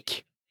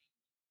lake.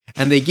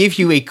 And they give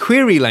you a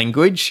query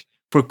language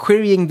for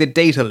querying the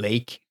data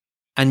lake.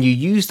 And you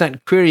use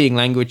that querying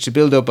language to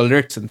build up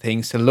alerts and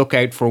things to look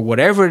out for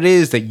whatever it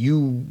is that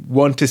you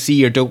want to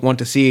see or don't want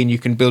to see. And you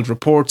can build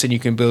reports and you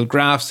can build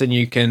graphs and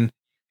you can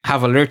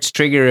have alerts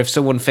trigger if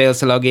someone fails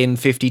to log in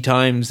 50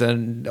 times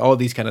and all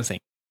these kind of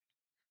things.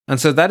 And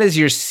so that is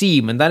your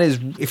SIEM. And that is,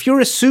 if you're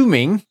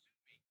assuming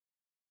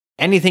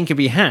anything can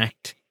be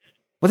hacked,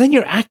 well, then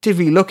you're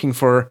actively looking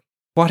for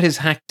what is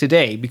hacked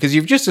today, because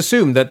you've just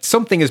assumed that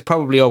something is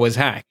probably always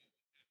hacked.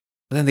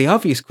 But then the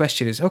obvious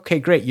question is, okay,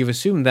 great, you've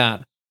assumed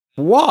that.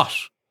 What?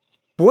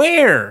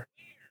 Where?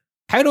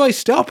 How do I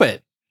stop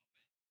it?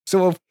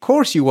 So of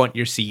course you want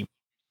your SIEM.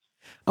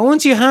 And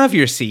once you have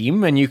your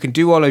SIEM and you can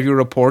do all of your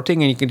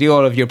reporting and you can do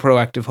all of your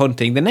proactive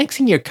hunting, the next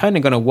thing you're kind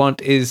of going to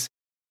want is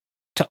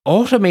to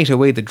automate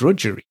away the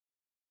drudgery.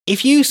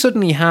 If you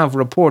suddenly have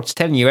reports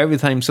telling you every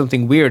time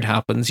something weird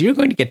happens, you're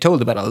going to get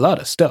told about a lot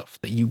of stuff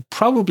that you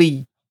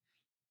probably,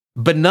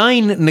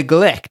 benign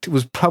neglect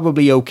was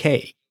probably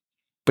okay.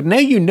 But now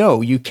you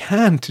know you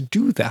can't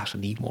do that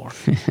anymore.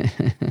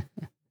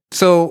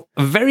 So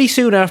very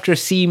soon after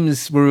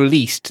SIEMs were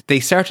released,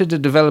 they started to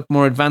develop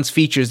more advanced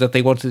features that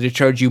they wanted to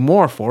charge you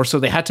more for. So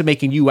they had to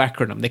make a new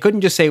acronym. They couldn't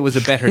just say it was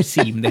a better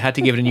SIEM. They had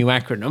to give it a new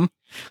acronym.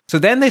 So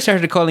then they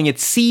started calling it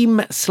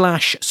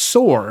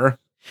SIEM/SOAR,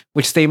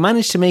 which they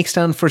managed to make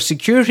stand for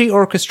Security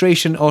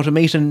Orchestration,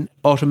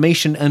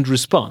 Automation and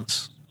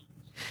Response.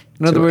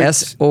 In other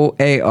words,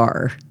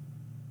 SOAR.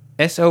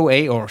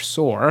 SOA or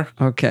SOAR.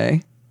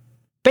 Okay.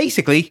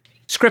 Basically,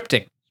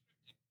 scripting.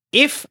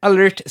 If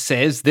alert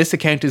says this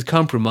account is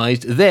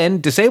compromised,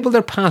 then disable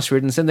their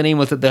password and send an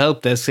email to the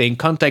help desk saying,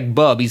 contact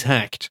Bob, he's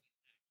hacked.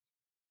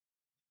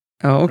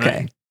 Oh, okay.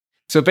 Right?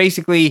 So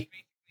basically,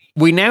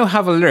 we now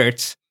have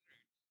alerts.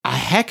 A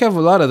heck of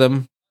a lot of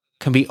them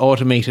can be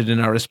automated in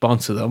our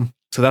response to them.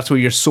 So that's where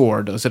your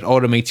SOAR does. It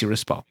automates your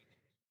response.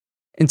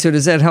 And so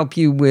does that help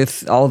you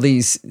with all the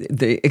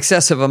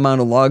excessive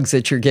amount of logs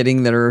that you're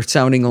getting that are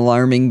sounding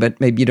alarming,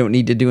 but maybe you don't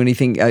need to do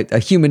anything? A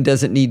human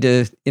doesn't need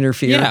to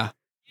interfere? Yeah.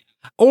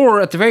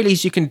 Or at the very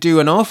least, you can do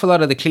an awful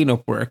lot of the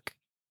cleanup work.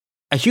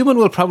 A human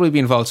will probably be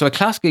involved. So a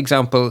classic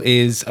example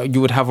is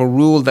you would have a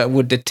rule that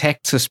would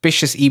detect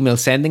suspicious email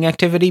sending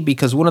activity,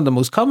 because one of the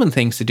most common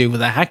things to do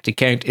with a hacked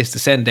account is to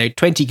send out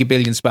 20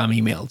 gabillion spam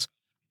emails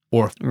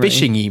or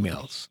phishing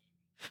emails.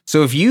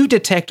 So if you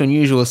detect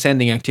unusual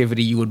sending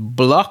activity, you would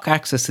block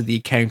access to the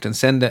account and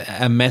send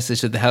a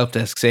message to the help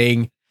desk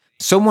saying,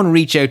 someone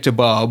reach out to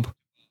Bob,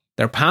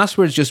 their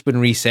password's just been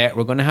reset,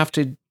 we're going to have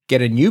to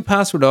get a new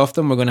password off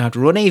them, we're going to have to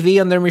run AV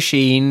on their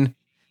machine,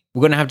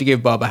 we're going to have to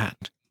give Bob a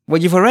hand.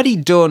 Well, you've already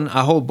done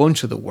a whole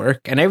bunch of the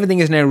work and everything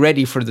is now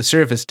ready for the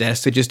service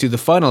desk to just do the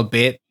final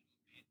bit.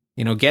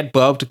 Get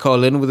Bob to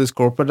call in with his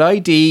corporate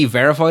ID,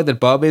 verify that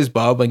Bob is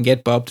Bob, and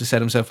get Bob to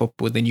set himself up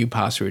with a new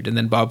password. And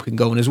then Bob can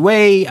go on his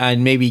way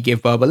and maybe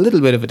give Bob a little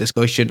bit of a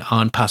discussion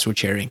on password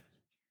sharing.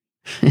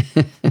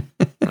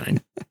 Right.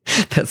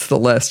 That's the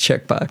last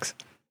checkbox.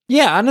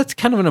 Yeah, and it's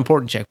kind of an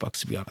important checkbox,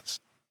 to be honest.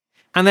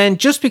 And then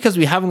just because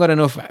we haven't got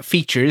enough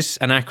features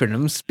and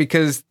acronyms,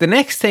 because the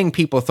next thing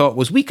people thought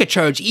was we could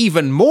charge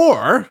even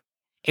more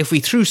if we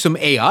threw some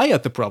AI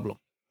at the problem.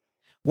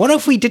 What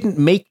if we didn't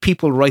make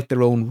people write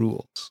their own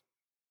rules?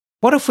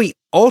 What if we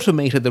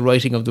automated the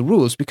writing of the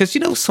rules? Because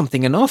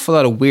something, an awful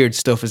lot of weird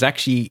stuff is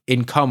actually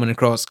in common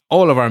across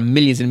all of our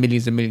millions and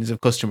millions and millions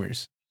of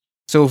customers.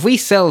 So if we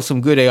sell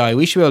some good AI,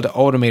 we should be able to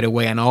automate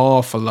away an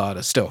awful lot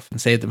of stuff and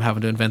save them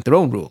having to invent their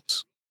own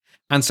rules.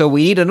 And so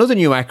we need another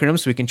new acronym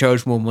so we can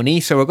charge more money.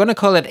 So we're going to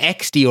call it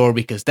XDR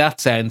because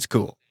that sounds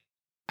cool.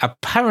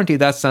 Apparently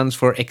that stands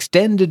for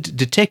Extended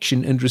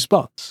Detection and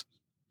Response.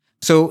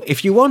 So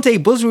if you want a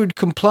buzzword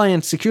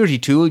compliant security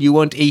tool, you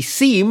want a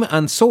SIEM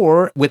and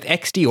SOAR with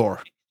XDR.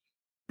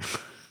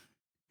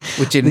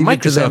 Which in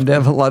Microsoft they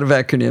have a lot of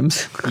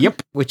acronyms.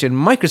 Yep, which in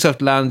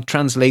Microsoft land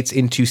translates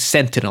into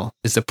Sentinel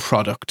is the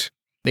product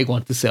they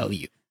want to sell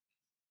you.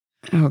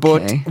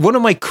 Okay. But one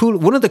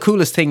of the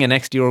coolest thing an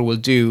XDR will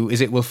do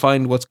is it will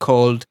find what's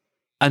called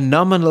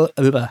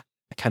anomalous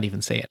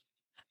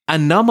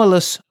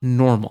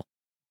normal.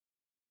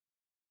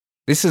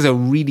 This is a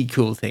really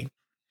cool thing.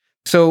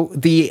 So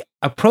the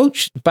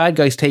approach bad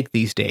guys take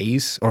these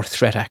days, or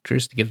threat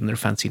actors to give them their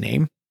fancy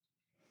name,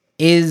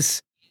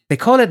 is they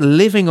call it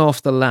living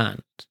off the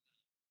land.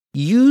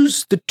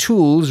 Use the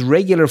tools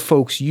regular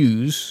folks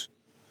use,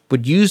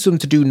 but use them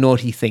to do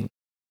naughty things.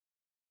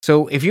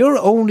 So if you're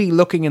only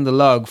looking in the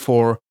log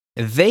for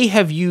they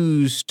have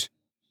used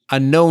a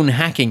known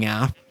hacking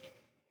app,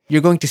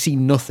 you're going to see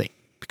nothing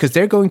because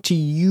they're going to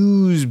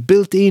use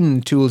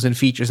built-in tools and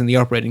features in the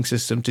operating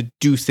system to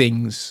do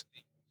things.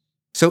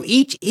 So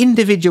each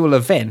individual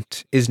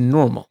event is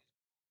normal,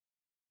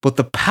 but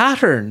the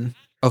pattern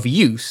of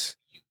use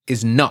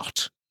is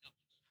not.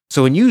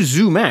 So when you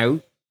zoom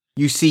out,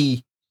 you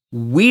see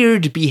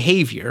weird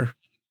behavior.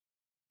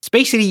 It's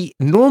basically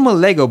normal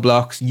Lego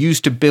blocks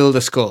used to build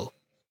a skull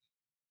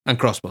and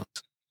crossbones.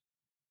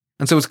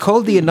 And so it's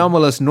called the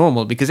anomalous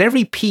normal because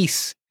every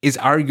piece is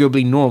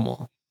arguably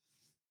normal.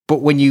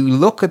 But when you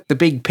look at the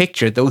big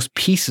picture, those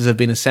pieces have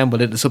been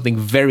assembled into something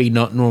very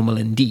not normal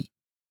indeed.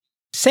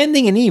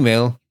 Sending an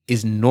email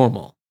is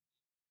normal.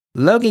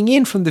 Logging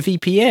in from the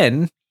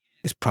VPN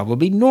is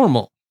probably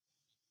normal.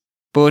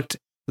 But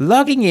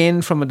logging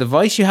in from a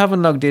device you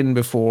haven't logged in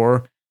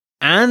before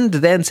and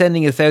then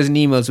sending 1,000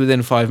 emails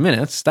within 5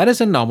 minutes, that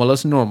is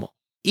anomalous normal.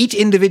 Each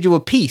individual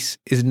piece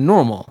is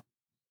normal.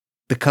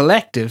 The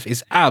collective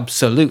is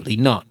absolutely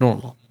not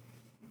normal.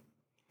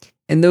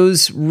 And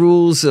those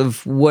rules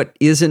of what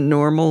isn't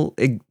normal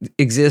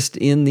exist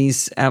in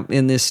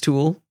this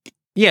tool?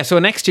 Yeah, so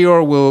an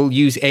XDR will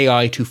use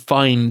AI to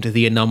find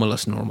the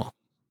anomalous normal.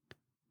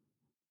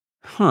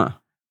 Huh.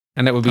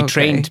 And that will be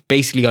trained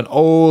basically on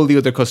all the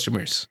other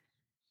customers.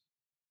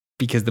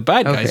 Because the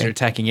bad guys are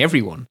attacking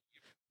everyone.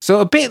 So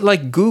a bit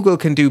like Google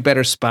can do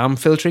better spam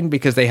filtering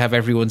because they have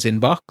everyone's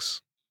inbox.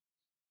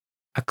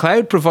 A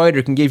cloud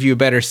provider can give you a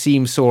better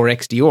SIEM, SOAR,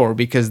 XDR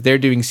because they're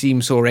doing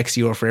SIEM, SOAR,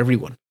 XDR for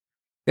everyone.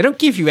 They don't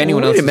give you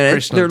anyone else's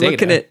personal data.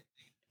 Looking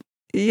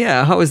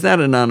at, how is that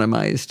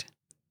anonymized?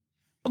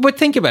 But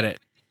think about it.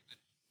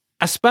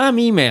 A spam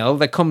email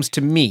that comes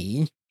to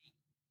me,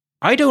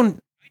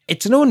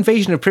 it's no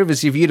invasion of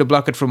privacy for you to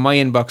block it from my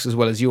inbox as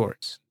well as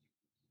yours.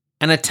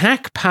 An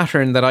attack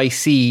pattern that I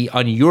see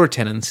on your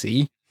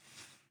tenancy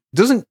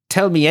doesn't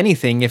tell me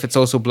anything if it's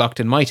also blocked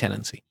in my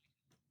tenancy.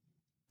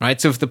 Right?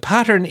 So if the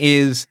pattern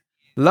is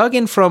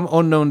login from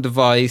unknown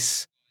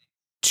device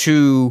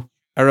to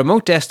a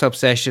remote desktop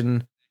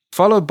session,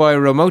 followed by a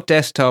remote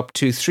desktop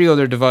to 3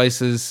 other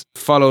devices,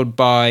 followed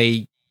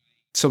by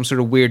some sort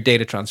of weird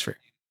data transfer.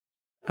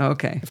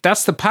 Okay. If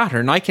that's the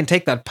pattern, I can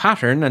take that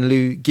pattern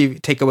and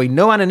take away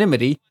no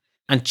anonymity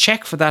and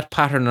check for that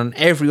pattern on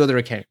every other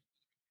account.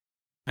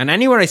 And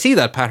anywhere I see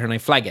that pattern, I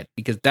flag it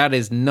because that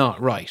is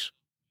not right.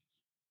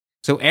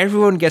 So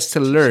everyone gets to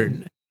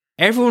learn.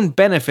 Everyone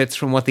benefits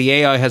from what the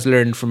AI has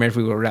learned from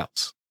everywhere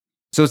else.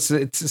 So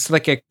it's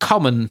like a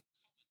common,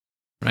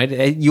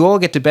 right? You all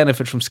get to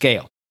benefit from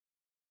scale.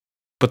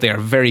 But they are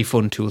very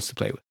fun tools to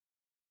play with.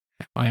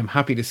 I am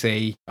happy to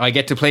say I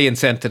get to play in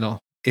Sentinel.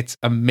 It's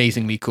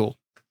amazingly cool.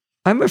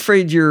 I'm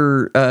afraid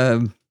you're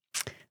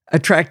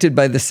attracted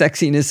by the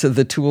sexiness of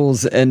the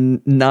tools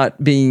and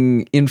not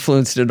being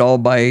influenced at all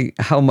by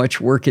how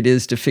much work it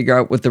is to figure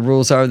out what the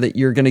rules are that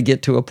you're going to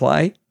get to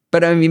apply.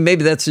 But I mean,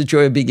 maybe that's the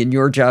joy of being in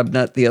your job,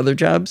 not the other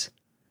jobs.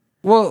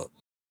 Well,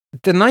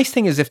 the nice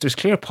thing is if there's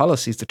clear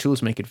policies, the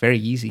tools make it very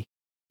easy.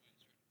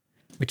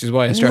 Which is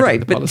why I started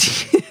with the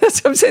policy.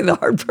 That's what I'm saying. The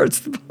hard part's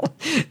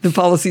the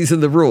policies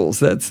and the rules.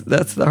 That's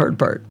the hard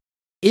part.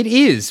 It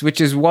is, which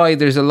is why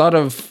there's a lot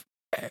of...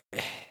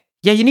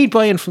 you need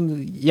buy-in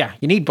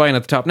you need buy-in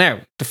at the top.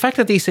 Now, the fact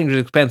that these things are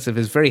expensive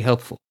is very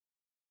helpful.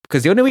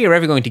 Because the only way you're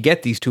ever going to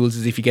get these tools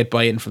is if you get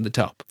buy-in from the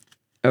top.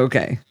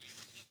 Okay.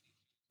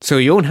 So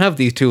you won't have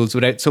these tools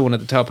without someone at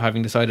the top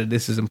having decided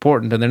this is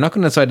important. And they're not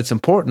going to decide it's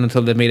important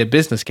until they've made a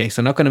business case.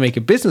 They're not going to make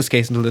a business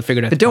case until they've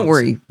figured out But don't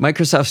worry,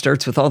 Microsoft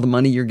starts with all the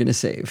money you're going to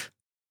save.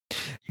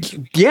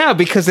 Yeah,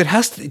 because it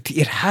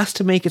has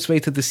to make its way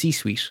to the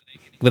C-suite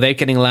without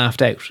getting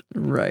laughed out.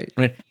 Right.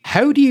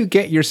 How do you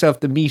get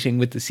yourself the meeting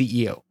with the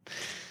CEO?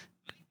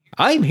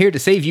 I'm here to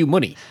save you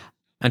money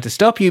and to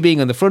stop you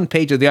being on the front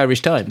page of the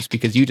Irish Times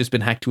because you just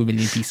been hacked to 1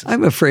 million pieces.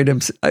 I'm afraid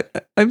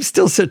I'm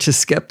still such a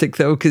skeptic,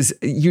 though, because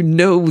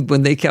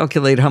when they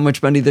calculate how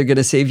much money they're going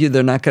to save you,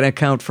 they're not going to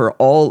account for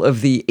all of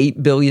the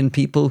 8 billion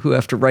people who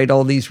have to write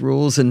all these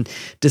rules and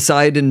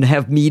decide and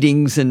have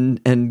meetings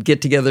and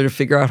get together to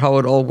figure out how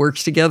it all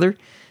works together.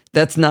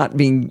 That's not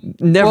being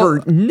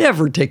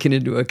never taken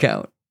into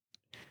account.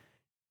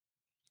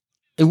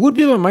 It would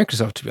be about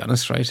Microsoft, to be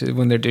honest, right?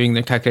 When they're doing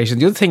their calculations.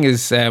 The other thing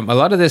is a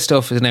lot of this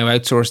stuff is now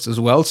outsourced as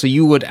well. So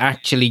you would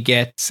actually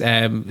get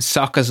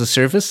SOC as a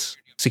service,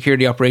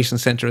 Security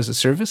Operations Center as a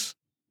service,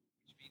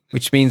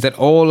 which means that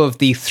all of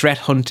the threat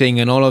hunting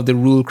and all of the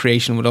rule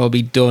creation would all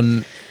be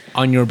done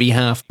on your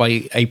behalf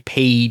by a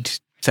paid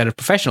set of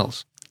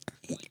professionals.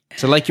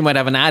 So like you might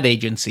have an ad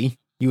agency,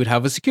 you would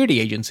have a security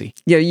agency.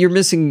 Yeah, you're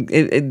missing,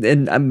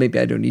 and maybe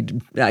I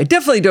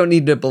definitely don't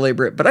need to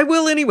belabor it, but I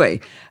will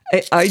anyway.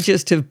 I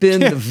just have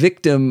been the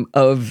victim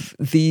of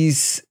the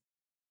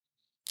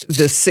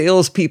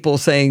salespeople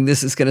saying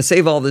this is going to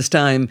save all this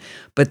time,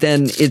 but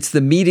then it's the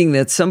meeting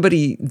that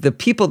the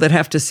people that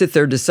have to sit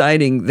there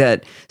deciding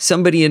that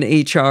somebody in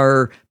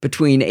HR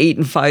between 8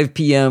 and 5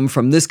 p.m.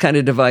 from this kind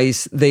of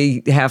device,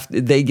 they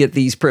get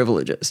these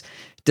privileges.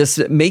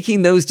 Just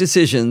making those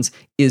decisions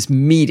is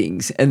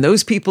meetings, and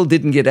those people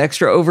didn't get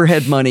extra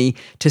overhead money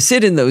to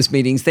sit in those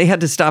meetings. They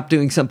had to stop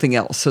doing something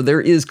else. So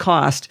there is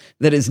cost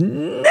that is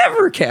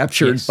never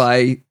captured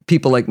by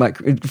people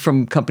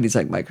from companies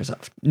like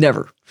Microsoft.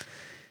 Never.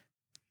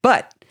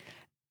 But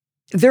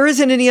there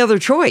isn't any other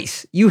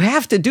choice. You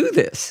have to do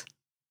this.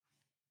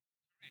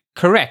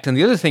 Correct. And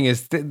the other thing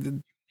is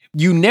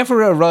you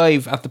never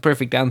arrive at the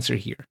perfect answer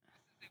here.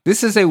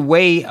 This is a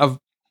way of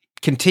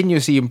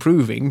continuously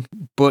improving,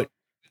 but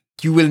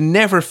you will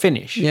never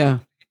finish. Yeah.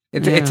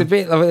 It's a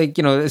bit like,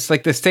 it's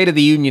like the State of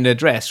the Union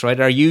address, right?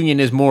 Our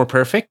union is more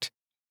perfect,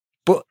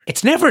 but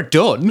it's never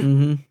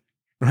done,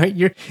 right?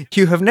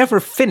 You have never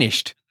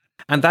finished.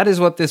 And that is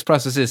what this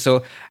process is.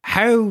 So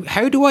how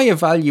do I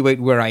evaluate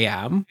where I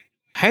am?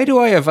 How do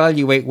I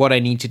evaluate what I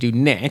need to do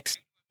next?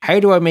 How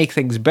do I make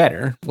things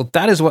better? Well,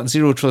 that is what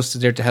Zero Trust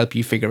is there to help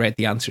you figure out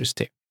the answers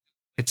to.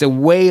 It's a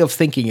way of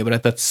thinking about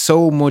it that's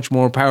so much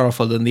more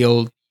powerful than the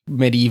old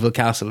medieval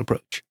castle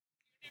approach.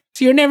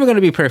 So you're never going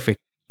to be perfect,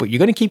 but you're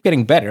going to keep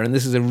getting better. And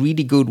this is a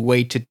really good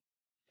way to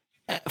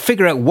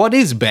figure out what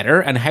is better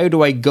and how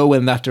do I go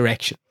in that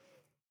direction.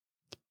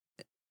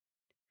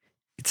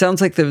 It sounds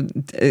like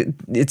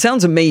it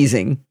sounds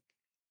amazing.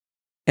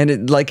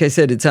 And like I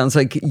said, it sounds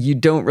like you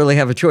don't really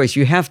have a choice.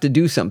 You have to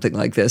do something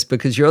like this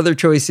because your other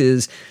choice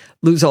is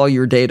lose all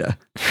your data.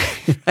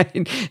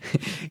 Right?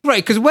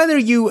 Right, because whether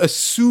you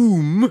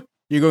assume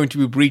you're going to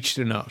be breached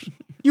or not,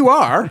 you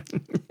are.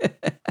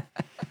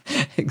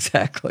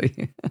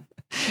 Exactly.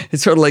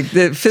 It's sort of like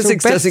the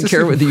physics doesn't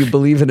care whether you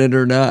believe in it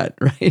or not,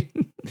 right?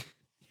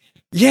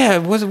 Yeah,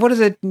 what is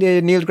it?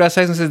 Neil deGrasse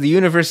Tyson says the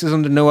universe is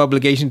under no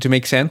obligation to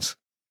make sense.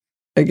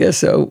 I guess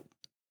so.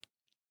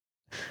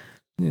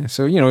 Yeah,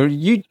 so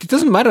it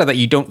doesn't matter that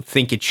you don't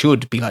think it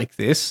should be like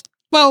this.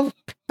 Well,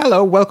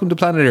 hello, welcome to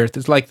planet Earth.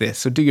 It's like this,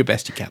 so do your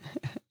best you can.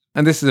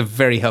 And this is a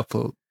very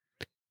helpful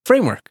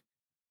framework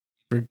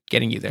for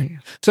getting you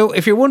there. So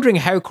if you're wondering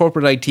how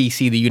corporate IT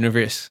see the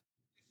universe,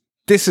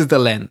 this is the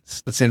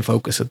lens that's in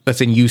focus,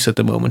 that's in use at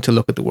the moment to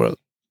look at the world.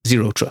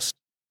 Zero Trust.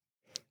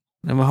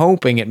 I'm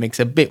hoping it makes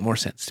a bit more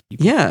sense to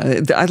people. Yeah,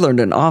 I learned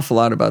an awful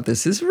lot about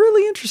this. This is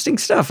really interesting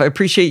stuff. I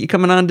appreciate you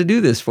coming on to do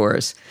this for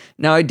us.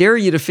 Now, I dare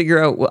you to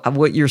figure out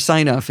what your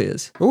sign-off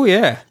is. Oh,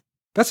 yeah.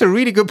 That's a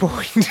really good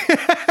point.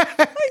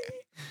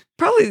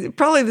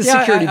 Probably the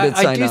security bit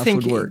sign-off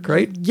would work,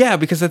 right? Yeah,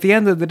 because at the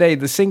end of the day,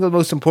 the single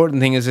most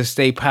important thing is to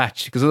stay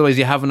patched, because otherwise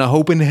you haven't a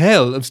hope in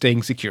hell of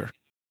staying secure.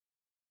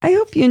 I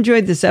hope you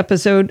enjoyed this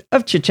episode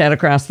of Chit Chat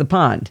Across the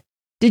Pond.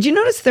 Did you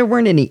notice there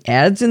weren't any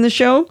ads in the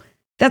show?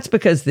 That's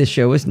because this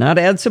show is not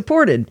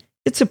ad-supported.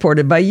 It's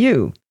supported by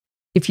you.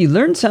 If you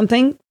learned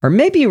something, or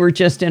maybe you were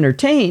just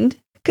entertained,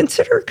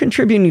 consider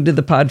contributing to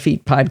the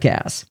Podfeet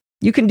podcast.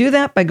 You can do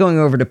that by going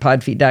over to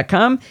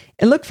podfeet.com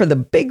and look for the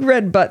big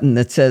red button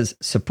that says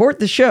Support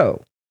the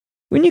Show.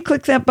 When you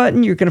click that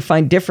button, you're going to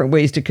find different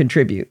ways to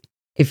contribute.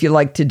 If you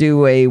like to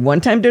do a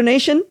one-time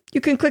donation, you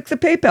can click the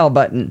PayPal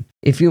button.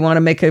 If you want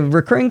to make a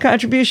recurring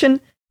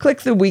contribution,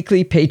 click the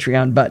weekly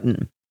Patreon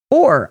button.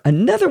 Or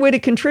another way to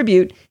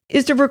contribute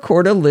is to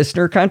record a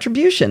listener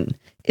contribution.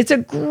 It's a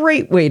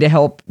great way to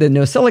help the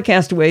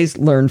NosillaCastaways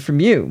learn from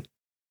you.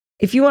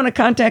 If you want to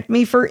contact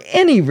me for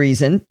any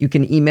reason, you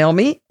can email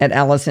me at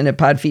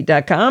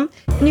allison@podfeet.com,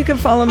 and you can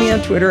follow me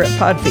on Twitter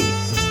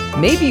 @podfeet.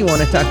 Maybe you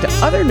want to talk to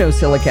other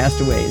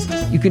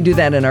NosillaCastaways. You can do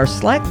that in our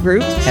Slack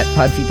group at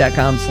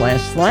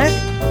podfeet.com/Slack.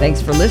 Thanks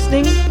for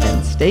listening,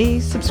 and stay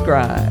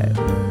subscribed.